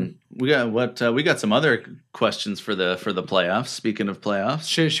 We got some other questions for the playoffs. Speaking of playoffs,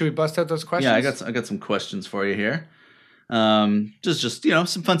 Should we bust out those questions? yeah, I got some questions for you here. Just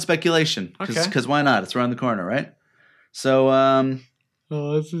some fun speculation Okay. because why not? It's around the corner, right? So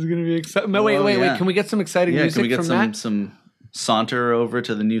Oh, this is gonna be exciting. No, wait. yeah. Can we get some exciting yeah, music can we get from some that? some saunter over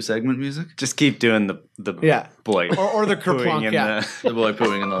to the new segment music? just keep doing the Yeah. boy Or the pooing kerplunk, in yeah. The boy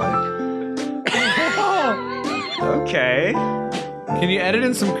pooing in the lake. the. Okay. Can you edit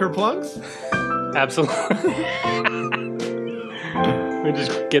in some kerplunks? Absolutely. We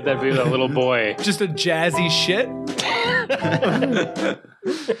just get that video, that little boy. Just a jazzy shit?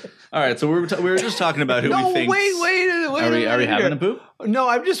 All right, so we were just talking about who No, we think. wait. Are we having a poop? No,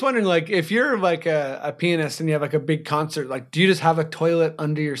 I'm just wondering, like, if you're like a pianist and you have like a big concert, like, do you just have a toilet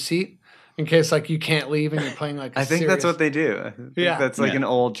under your seat in case like you can't leave and you're playing like? I think that's what they do. I think Yeah. that's like Yeah. an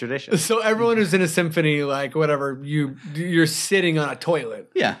old tradition. So everyone who's in a symphony, like whatever, you're sitting on a toilet,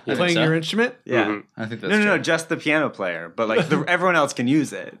 Yeah, I think playing so. your instrument. Yeah. I think that's No, true. just the piano player, but like everyone else can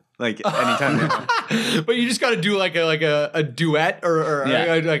use it, like anytime they want. But you just got to do like a duet or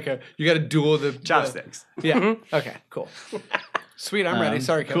Yeah. you got to duel the Chopsticks. Yeah. Okay. Cool. Sweet. I'm ready.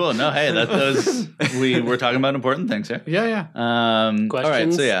 Sorry, Kevin. Cool. No, hey, those we're talking about important things here. Yeah. All right,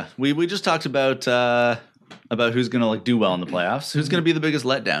 Questions? so yeah, we just talked about who's gonna like do well in the playoffs. Who's gonna be the biggest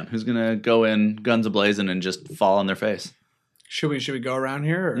letdown? Who's gonna go in guns a-blazing and just fall on their face? Should we go around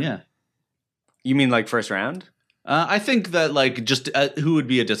here? Or? Yeah, You mean like first round? I think that like just who would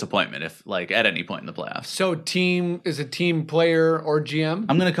be a disappointment if like at any point in the playoffs. So team is a team player or GM.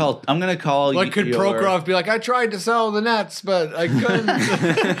 I'm gonna call. Like could Prokhorov be like, I tried to sell the Nets, but I couldn't.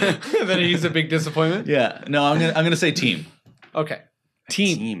 Then he's a big disappointment. Yeah, no, I'm gonna say team. Okay.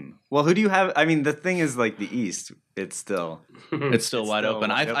 Team. Well, who do you have? I mean, the thing is like the East. It's still It's still wide still open.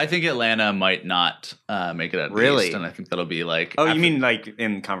 wide open. I think Atlanta might not make it at Really? least, and I think that'll be like. Oh, after- you mean like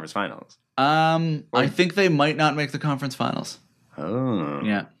in conference finals? I think they might not make the conference finals. Oh,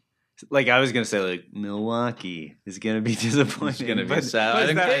 Yeah. Like I was gonna say, like Milwaukee is gonna be disappointing. It's gonna be but, sad. But I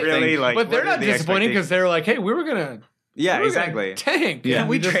think is that they really think- like? But they're what are not the disappointing because expectations? they're like, hey, we were gonna Yeah, exactly. tank. Yeah. And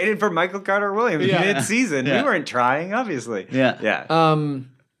we just- traded for Michael Carter Williams Yeah. mid-season. Yeah. We weren't trying, obviously. Yeah. Yeah.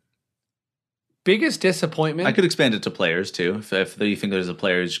 Biggest disappointment. I could expand it to players too. If you think there's a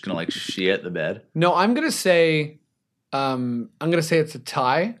player who's just gonna like shit the bed. No, I'm gonna say it's a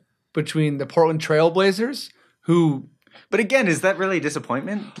tie between the Portland Trailblazers, who But again, is that really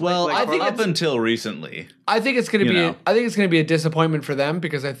disappointment? Well, I think up it's- until recently, I think it's gonna You be know. I think it's gonna be a disappointment for them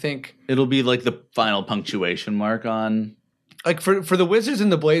because I think it'll be like the final punctuation mark on. like for the Wizards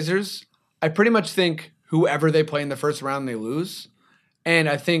and the Blazers, I pretty much think whoever they play in the first round they lose. And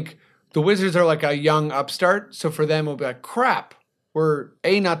I think the Wizards are like a young upstart, so for them it'll be like crap. We're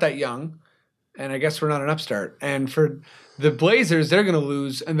not that young, and I guess we're not an upstart. And for the Blazers, they're gonna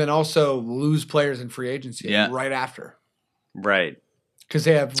lose and then also lose players in free agency Yeah. right after. Right. Because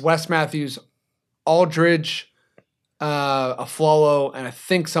they have Wes Matthews, Aldridge, Aflalo, and I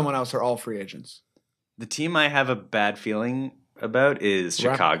think someone else are all free agents. The team I have a bad feeling about is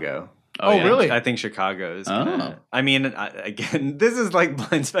Chicago. Oh, yeah? really? I think Chicago is gonna. Oh. I mean, again, this is like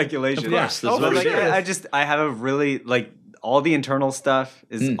blind speculation. Of course, this Oh, is for what But we like, sure. do. I have a really like all the internal stuff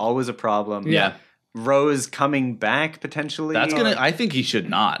is always a problem. Yeah. Rose coming back potentially. That's gonna. I think he should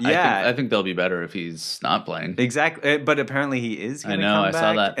not. Yeah. I think they'll be better if he's not playing. Exactly, but apparently he is. Gonna I know, come I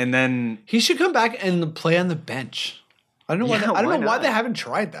saw back. that. And then He should come back and play on the bench. I don't know why. Yeah, I don't why know why not? they haven't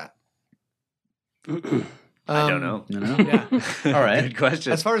tried that. I don't know. You know? Yeah. All right. Good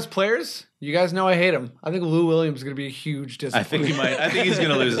question. As far as players, you guys know I hate him. I think Lou Williams is going to be a huge I think disappointment. he might. I think he's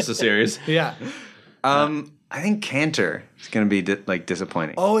gonna lose us a series. Yeah. I think Cantor is going to be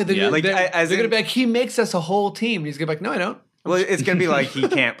disappointing. Oh, they're, Yeah. Like, they're, as they're going to in- be like, he makes us a whole team. He's going to be like, no, I don't. Well, it's going to be like he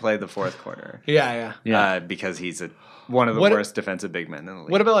can't play the fourth quarter. Yeah. Because he's one of the What- worst defensive big men in the league.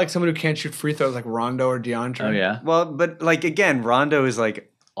 What about like someone who can't shoot free throws like Rondo or DeAndre? Oh yeah. Well, but like again, Rondo is like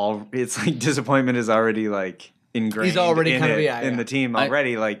all. It's like disappointment is already like ingrained. He's already in kind of- it- yeah, in yeah. the team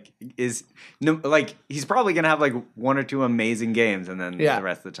already. Like is no like he's probably gonna have like one or two amazing games, and then Yeah. the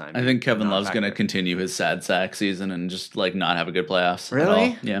rest of the time. I think Kevin not Love's a gonna factor. continue his sad sack season and just like not have a good playoffs. at Really?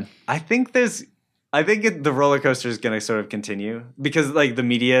 all. Yeah. I think the roller coaster is going to sort of continue because like the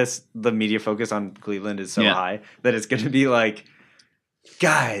media focus on Cleveland is so Yeah. high that it's going to be like,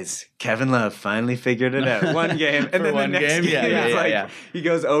 guys, Kevin Love finally figured it out. One game, and For then one the next game? game, Yeah, yeah, it's yeah, like yeah. he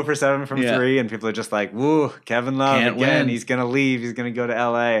goes 0 for 7 from Yeah. 3, and people are just like, "Woo, Kevin Love Can't again! win." He's going to leave. He's going to go to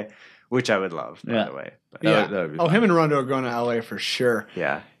LA." which I would love, by Yeah. the way. But, Yeah. that would be Oh, fun. him and Rondo are going to LA for sure.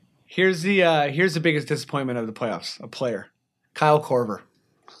 yeah. Here's the biggest disappointment of the playoffs. A player, Kyle Korver,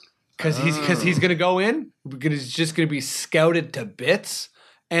 because he's going to go in. He's just going to be scouted to bits,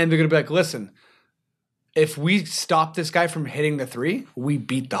 and they're going to be like, listen. If we stop this guy from hitting the three, we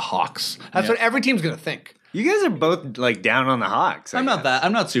beat the Hawks. That's what every team's going to think. You guys are both like down on the Hawks. I'm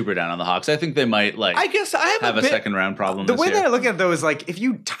not super down on the Hawks. I think they might I guess I have a second round problem. The this way year. that I look at it, though, is like if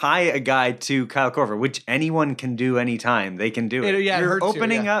you tie a guy to Kyle Korver, which anyone can do anytime, they can do it. It you're hurts you,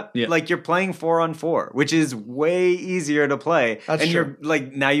 opening yeah. up Yeah. like you're playing 4-on-4, which is way easier to play. That's and true. you're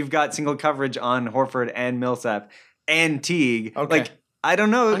like now you've got single coverage on Horford and Millsap and Teague. Okay. Like I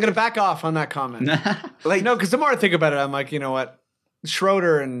don't know. I'm going to back off on that comment. like No, because the more I think about it, I'm like, you know what?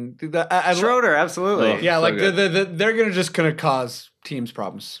 Schroeder and Schroeder, absolutely. Oh. Yeah, So like good. they're just gonna cause teams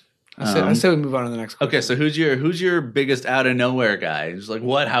problems. I say we move on to the next question. Okay, so who's your biggest out of nowhere guy? He's like,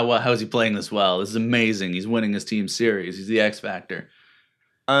 what? How is he playing this well? This is amazing. He's winning his team series. He's the X factor.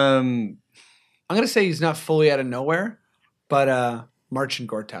 I'm gonna say he's not fully out of nowhere, but Marcin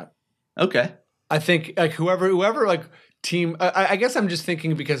Gortat. Okay. I think like whoever like team. I guess I'm just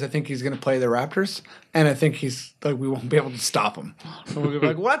thinking because I think he's gonna play the Raptors, and I think he's like we won't be able to stop him. And we're gonna be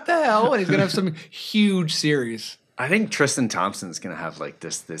like, what the hell? And he's gonna have some huge series. I think Tristan Thompson's gonna have like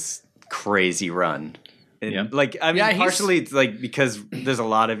this crazy run. And, Yeah. Like I mean, Yeah, he's- partially it's like because there's a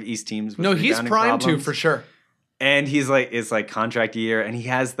lot of East teams. With No, he's rebounding primed to problems. for sure. And he's like, it's like contract year, and he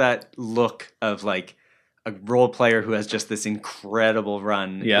has that look of like a role player who has just this incredible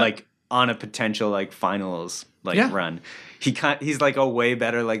run, Yeah. like on a potential like finals like Yeah. run. He's like a way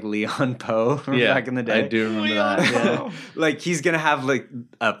better like Leon Poe from Yeah, back in the day. I do remember that. Yeah. Like he's gonna have like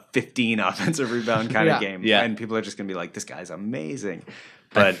a 15 offensive rebound kind Yeah. of game, Yeah. and people are just gonna be like, this guy's amazing.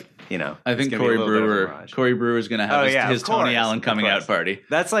 But you know, I it's think gonna be a Corey little bit of a Brewer. mirage. Corey Brewer's gonna have Oh, his, yeah, his of Tony course, Allen of coming course. out party.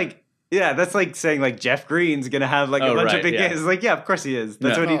 That's like, yeah, that's like saying like Jeff Green's gonna have like a Oh, bunch right, of big yeah. games. It's like, yeah, of course he is.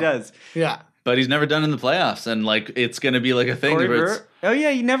 That's Yeah. what he Oh. does. Yeah. But he's never done in the playoffs, and like it's gonna be like a thing Corey where it's Brewer. Oh yeah,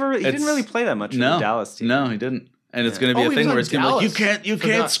 he didn't it's- really play that much for no the Dallas team. No, he didn't. And it's gonna be Oh, a he thing was where on it's gonna be like Dallas. you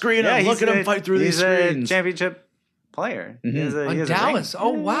Forgot. can't screen Yeah, him. Look at him fight through these he's a screens. championship player. He has a, On he has a Dallas. ring. Oh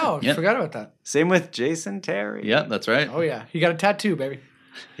wow, I Yeah. forgot about that. Same with Jason Terry. Yeah, that's right. Oh yeah, he got a tattoo, baby.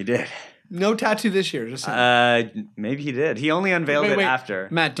 He did. No tattoo this year. Just saying. Maybe he did. He only unveiled Wait, it wait. after.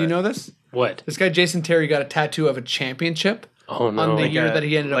 Matt, do you know this? What? This guy Jason Terry got a tattoo of a championship Oh no! on the Like year a- that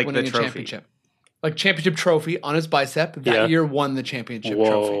he ended up like the winning a trophy. championship. Like championship trophy on his bicep. That Yeah. year won the championship trophy.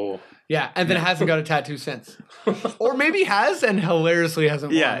 Whoa! Yeah, and then hasn't got a tattoo since. Or maybe has and hilariously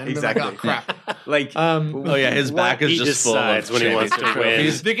hasn't Yeah, won. And been like, exactly. oh crap. Like, Oh yeah, his back is He just full of decides when he wants to championship win.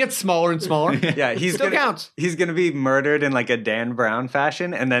 trophies. They get smaller and smaller. yeah, he's Still gonna, counts. He's gonna be murdered in like a Dan Brown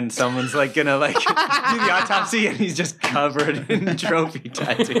fashion, and then someone's like gonna like do the autopsy, and he's just covered in trophy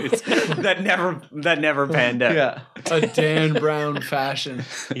tattoos that never panned out. Yeah. A Dan Brown fashion.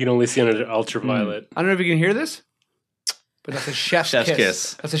 You can only see under ultraviolet. I don't know if you can hear this, but that's a chef's, Chef's kiss.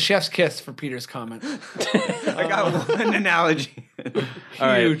 kiss. That's a chef's kiss for Peter's comment. I got one analogy. All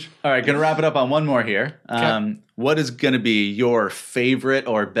right. Huge. All right, gonna wrap it up on one more here. What is gonna be your favorite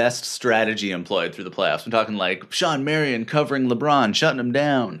or best strategy employed through the playoffs? I'm talking like Sean Marion covering LeBron, shutting him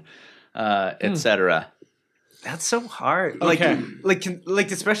down, etc. That's so hard. Okay.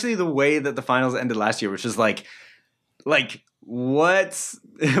 Like especially the way that the finals ended last year, which is like what's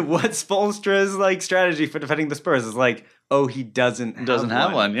Spoelstra's like strategy for defending the Spurs is like, oh, he doesn't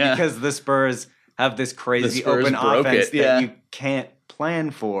have one, yeah. because the Spurs have this crazy Spurs open broke offense it, yeah. that you can't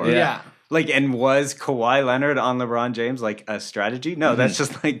plan for. Yeah. Like, and was Kawhi Leonard on LeBron James like a strategy? No, that's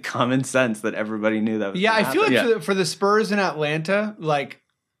just like common sense that everybody knew that. Was Yeah, I gonna feel like happen. for the Spurs in Atlanta, like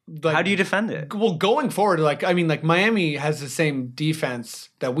How do you defend it? Well, going forward, like I mean, like Miami has the same defense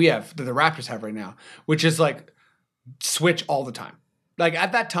that we have, that the Raptors have right now, which is like switch all the time. Like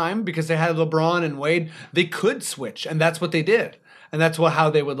at that time, because they had LeBron and Wade, they could switch, and that's what they did, and that's how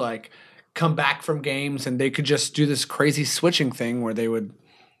they would like come back from games, and they could just do this crazy switching thing where they would,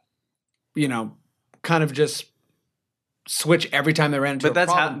 you know, kind of just switch every time they ran into But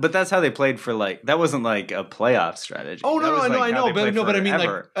a problem. that's how they played for like that wasn't like a playoff strategy. Oh That no, was, no, like, I how know, they but played no, but I mean, like,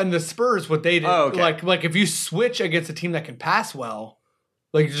 forever. and the Spurs, what they did, Oh, okay. like if you switch against a team that can pass well,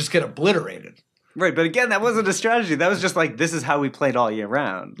 like you just get obliterated. Right, but again, that wasn't a strategy. That was just like this is how we played all year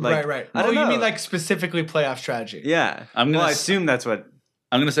round. Like, right. I don't you know. mean like specifically playoff strategy? Yeah. I'm gonna I s- assume that's what.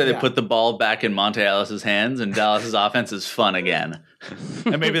 I'm gonna say they Yeah. put the ball back in Monte Ellis's hands, and Dallas's offense is fun again.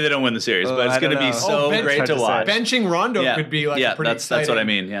 And maybe they don't win the series, Oh, but it's I don't gonna be know. so Ben- great hard to to say. watch. Benching Rondo Yeah. could be like yeah, pretty that's what I exciting.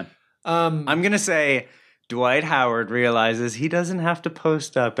 mean. Yeah. I'm gonna say Dwight Howard realizes he doesn't have to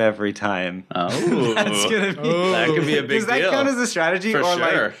post up every time. Oh, That's gonna be that could be a big Does that deal. count as a strategy For or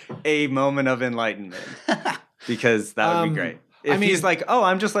sure. like a moment of enlightenment? Because that would be great. If I mean- he's like, oh,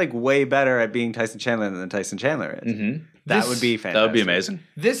 I'm just like way better at being Tyson Chandler than Tyson Chandler is. That This- would be fantastic. That would be amazing.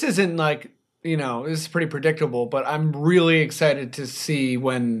 This isn't like, this is pretty predictable, but I'm really excited to see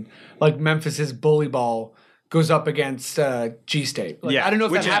when like Memphis's bully ball goes up against G State. Like, I don't know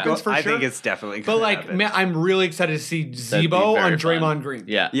if which that is happens for I sure. think it's definitely But gonna like, happen. man, I'm really excited to see That'd be Zebo very on Draymond fun. Green.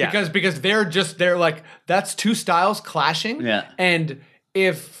 Yeah. Yeah. Because they're like, that's two styles clashing. Yeah. And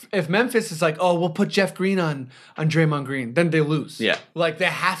if Memphis is like, oh, we'll put Jeff Green on Draymond Green, then they lose. Yeah. Like they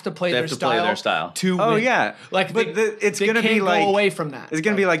have to play They their have to style. play their style. To Oh win. yeah, Like but it's they gonna can't be go like away from that. It's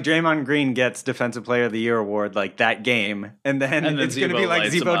gonna be like Draymond Green gets Defensive Player of the Year award like that game, and then it's gonna Zebo be like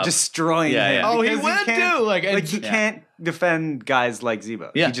lights him Zebo up. destroying Yeah, him. yeah. Oh, he because would can't- too, like, and- he can't defend guys like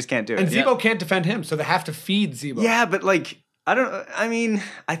Zebo. Yeah. He just can't do it. And Zebo can't defend him, so they have to feed Zebo. Yeah, but like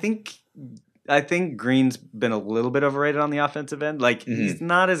I think Green's been a little bit overrated on the offensive end. Like he's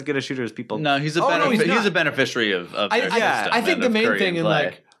not as good a shooter as people. No, he's a Oh, no, he's he's not. a beneficiary of their system I think and the of main Curry thing in play.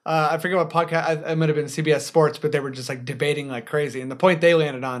 like I forget what podcast I might have been CBS Sports, but they were just like debating like crazy. And the point they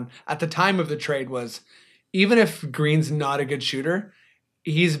landed on at the time of the trade was, even if Green's not a good shooter,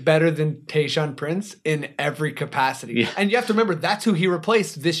 he's better than Tayshaun Prince in every capacity. Yeah. And you have to remember that's who he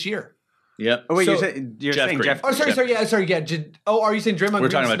replaced this year. Yep. Oh wait, So- you're Jeff saying Green. Jeff? Oh, sorry. Are you saying Draymond? We're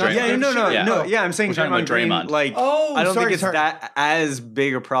talking Green's about not Draymond. a Yeah, good no, shooter? no. Yeah, I'm saying We're talking about Draymond Green. Draymond. Like, Oh, I don't sorry, think it's sorry. that as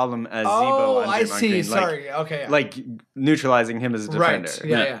big a problem as Oh, Zebo on I Draymond see. Green. Like, Sorry. Okay. Yeah. like neutralizing him as a defender. right.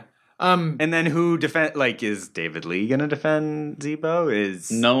 Yeah. Yeah. And then who defend? Like, is David Lee gonna defend Zebo? Is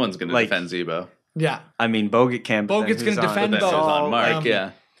No one's going to like- defend Zebo. Yeah. I mean, Bogut can. but then Bogut's who's gonna on- defend but then Then who's it's Ball. on Mark. Um,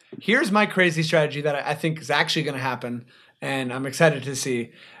 Yeah. Here's my crazy strategy that I think is actually going to happen, and I'm excited to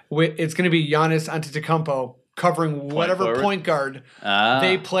see. It's going to be Giannis Antetokounmpo covering whatever forward? point guard Ah.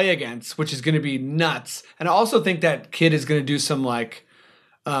 they play against, which is going to be nuts. And I also think that kid is going to do some like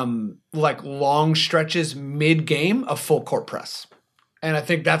long stretches mid game of full court press, and I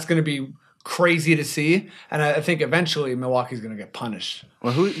think that's going to be crazy to see. And I think eventually Milwaukee's going to get punished.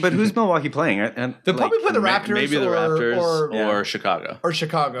 Well, who's Milwaukee playing? And They'll probably play the Raptors, Maybe the Raptors or or Chicago. or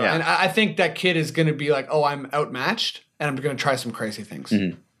Chicago. Yeah. And I think that kid is going to be like, oh, I'm outmatched, and I'm going to try some crazy things.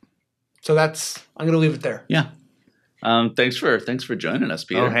 So I'm going to leave it there. Yeah. Thanks for joining us,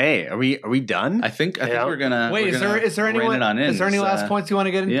 Peter. Oh, hey, are we done? I think Yeah. we're gonna. Wait, we're is gonna there rein anyone? it on in. Is there any last points you want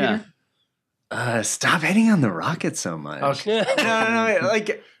to get in, yeah. Peter? Stop hating on the Rockets so much. Okay. No.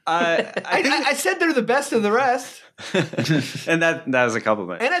 Like, I think, I said they're the best of the rest, and that was a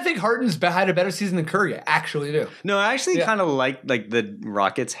compliment. and I think Harden's had a better season than Curry. I actually do. No, I actually Yeah. kind of like the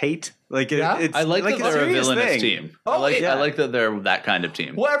Rockets hate. Like, Yeah? it's I like that a they're a serious villainous thing. team. Oh, I yeah. like that they're that kind of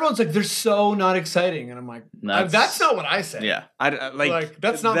team. Well, everyone's like, they're so not exciting, and I'm like, that's not what I said. Yeah. Like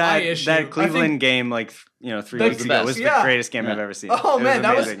that's not that, my issue. I That Cleveland think- game, 3 That's weeks the ago, best. was the Yeah. greatest game I've Yeah. ever seen. Oh It man,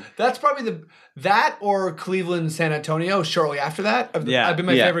 was amazing. that's probably that or Cleveland San Antonio shortly after that. Yeah. Have been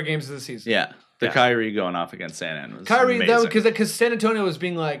my Yeah. favorite games of the season. Yeah. The Yeah. Kyrie going off against San An was Kyrie, amazing. because San Antonio was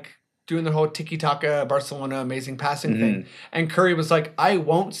being like doing the whole tiki taka Barcelona amazing passing Mm-hmm. thing, and Curry was like, I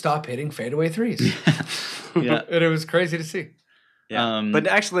won't stop hitting fadeaway threes, yeah. and it was crazy to see. Yeah.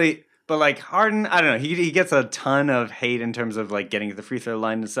 But like Harden, I don't know. He gets a ton of hate in terms of like getting to the free throw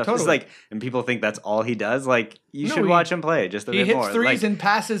line and stuff. It's Totally. like, and people think that's all he does. Like, you No, should he- watch him play just a He bit hits more. threes Like, and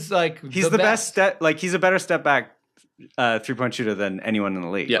passes like he's the best step. Like, he's a better step back 3-point shooter than anyone in the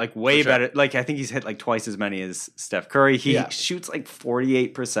league. Yeah, like way for sure. better. Like, I think he's hit like twice as many as Steph Curry. He Yeah. shoots like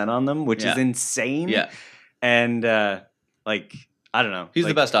 48% on them, which is Yeah. insane. Yeah. And like, I don't know. He's the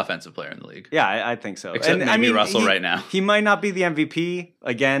Like, best offensive player in the league. Yeah, I think so. Except and, maybe Russell he- right now. He might not be the MVP.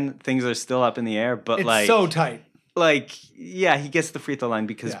 Again, things are still up in the air. But It's like, so tight. yeah, he gets the free throw line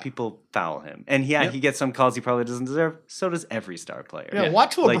because Yeah. people foul him, and he gets some calls he probably doesn't deserve. So does every star player. Yeah,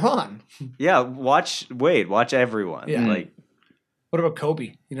 watch Like- LeBron. Yeah, watch Wade, watch everyone. Yeah. Like, What about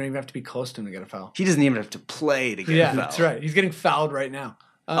Kobe? You don't even have to be close to him to get a foul. he doesn't even have to play to get Yeah, a foul. that's right. He's getting fouled right now.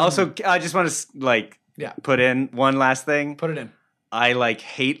 Also, I just want to Yeah. put in one last thing. Put it in. I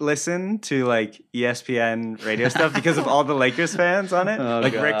hate listen to ESPN radio stuff because of all the Lakers fans on it,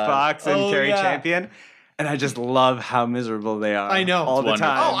 Rick God. Fox and Oh, Kerry yeah. Champion, and I just love how miserable they are. I know. all It's the wonderful.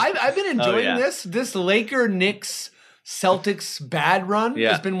 time. Oh, I've been enjoying yeah. this Laker Knicks Celtics bad run Yeah.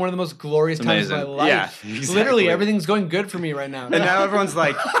 has been one of the most glorious It's times of my amazing. life. Yeah, exactly. Literally, everything's going good for me right now. And now everyone's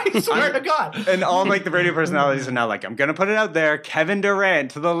like, I swear to God. and all like the radio personalities are now like, I'm gonna put it out there, Kevin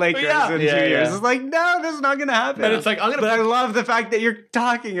Durant to the Lakers Yeah. in 2 Yeah, years. yeah. It's like, no, this is not gonna happen. And it's like, I'm gonna But I put- love the fact that you're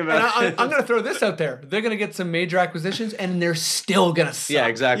talking And about it. I'm going to throw this out there. They're going to get some major acquisitions, and they're still going to suck. Yeah,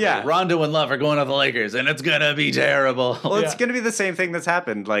 exactly. Yeah. Rondo and Love are going to the Lakers, and it's gonna be terrible. Well, it's Yeah. going to be the same thing that's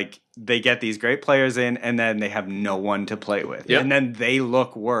happened. Like, they get these great players in, and then they have no one to play with. Yep. And then they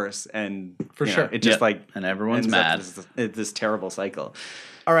look worse. And For you know, sure. it just Yep. like. And everyone's ends up mad. This terrible cycle.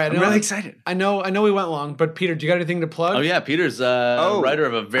 All right. I'm really excited. I know we went long, but Peter, do you got anything to plug? Oh yeah, Peter's writer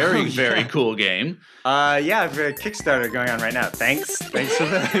of a very cool game. Yeah, I have a Kickstarter going on right now. Thanks for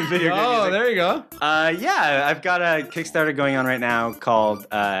the video game Oh, music. there you go. Yeah, I've got a Kickstarter going on right now called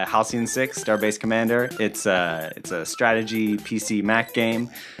Halcyon 6 Starbase Commander. It's a strategy PC Mac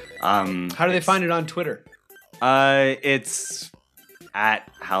game. How do they find it on Twitter? It's at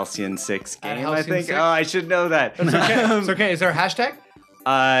Halcyon 6 At game, I Halcyon think. 6? Oh, I should know that. It's okay. Is there a hashtag?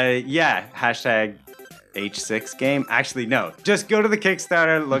 Yeah, hashtag H6 game. Actually, no. Just go to the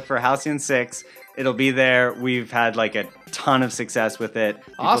Kickstarter, look for Halcyon 6. It'll be there. We've had like a ton of success with it.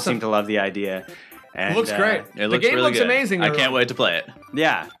 People Awesome. seem to love the idea. And, It looks great. It The looks game really looks good. amazing, I can't everyone. wait to play it.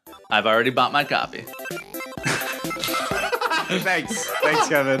 Yeah. I've already bought my copy. Thanks. Thanks,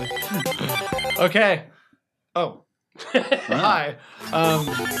 Kevin. Okay. Oh. Hi.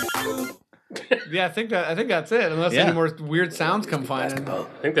 Yeah, I think that's it. Unless Yeah. any more weird sounds come flying in. I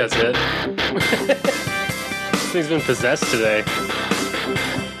think that's it. This thing's been possessed today.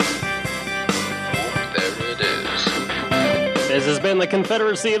 There it is. This has been the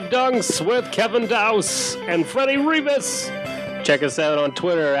Confederacy of Dunks with Kevin Dowse and Freddie Rivas. Check us out on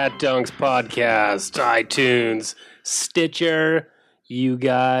Twitter at Dunks Podcast, iTunes, Stitcher. You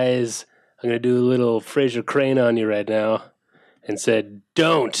guys, I'm going to do a little Fraser Crane on you right now and said,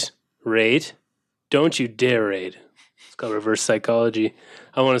 don't rate. Don't you dare rate. It's called reverse psychology.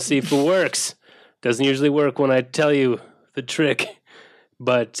 I want to see if it works. Doesn't usually work when I tell you the trick.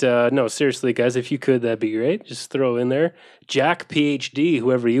 But no, seriously, guys, if you could, that'd be great. Just throw in there. Jack, PhD,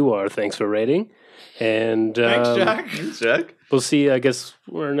 whoever you are, thanks for rating. And Thanks, Jack. Thanks, Jack. we'll see, I guess,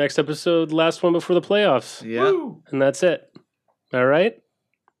 our next episode, last one before the playoffs. Yeah. Woo. And that's it. All right?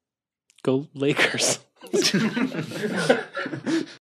 Go Lakers.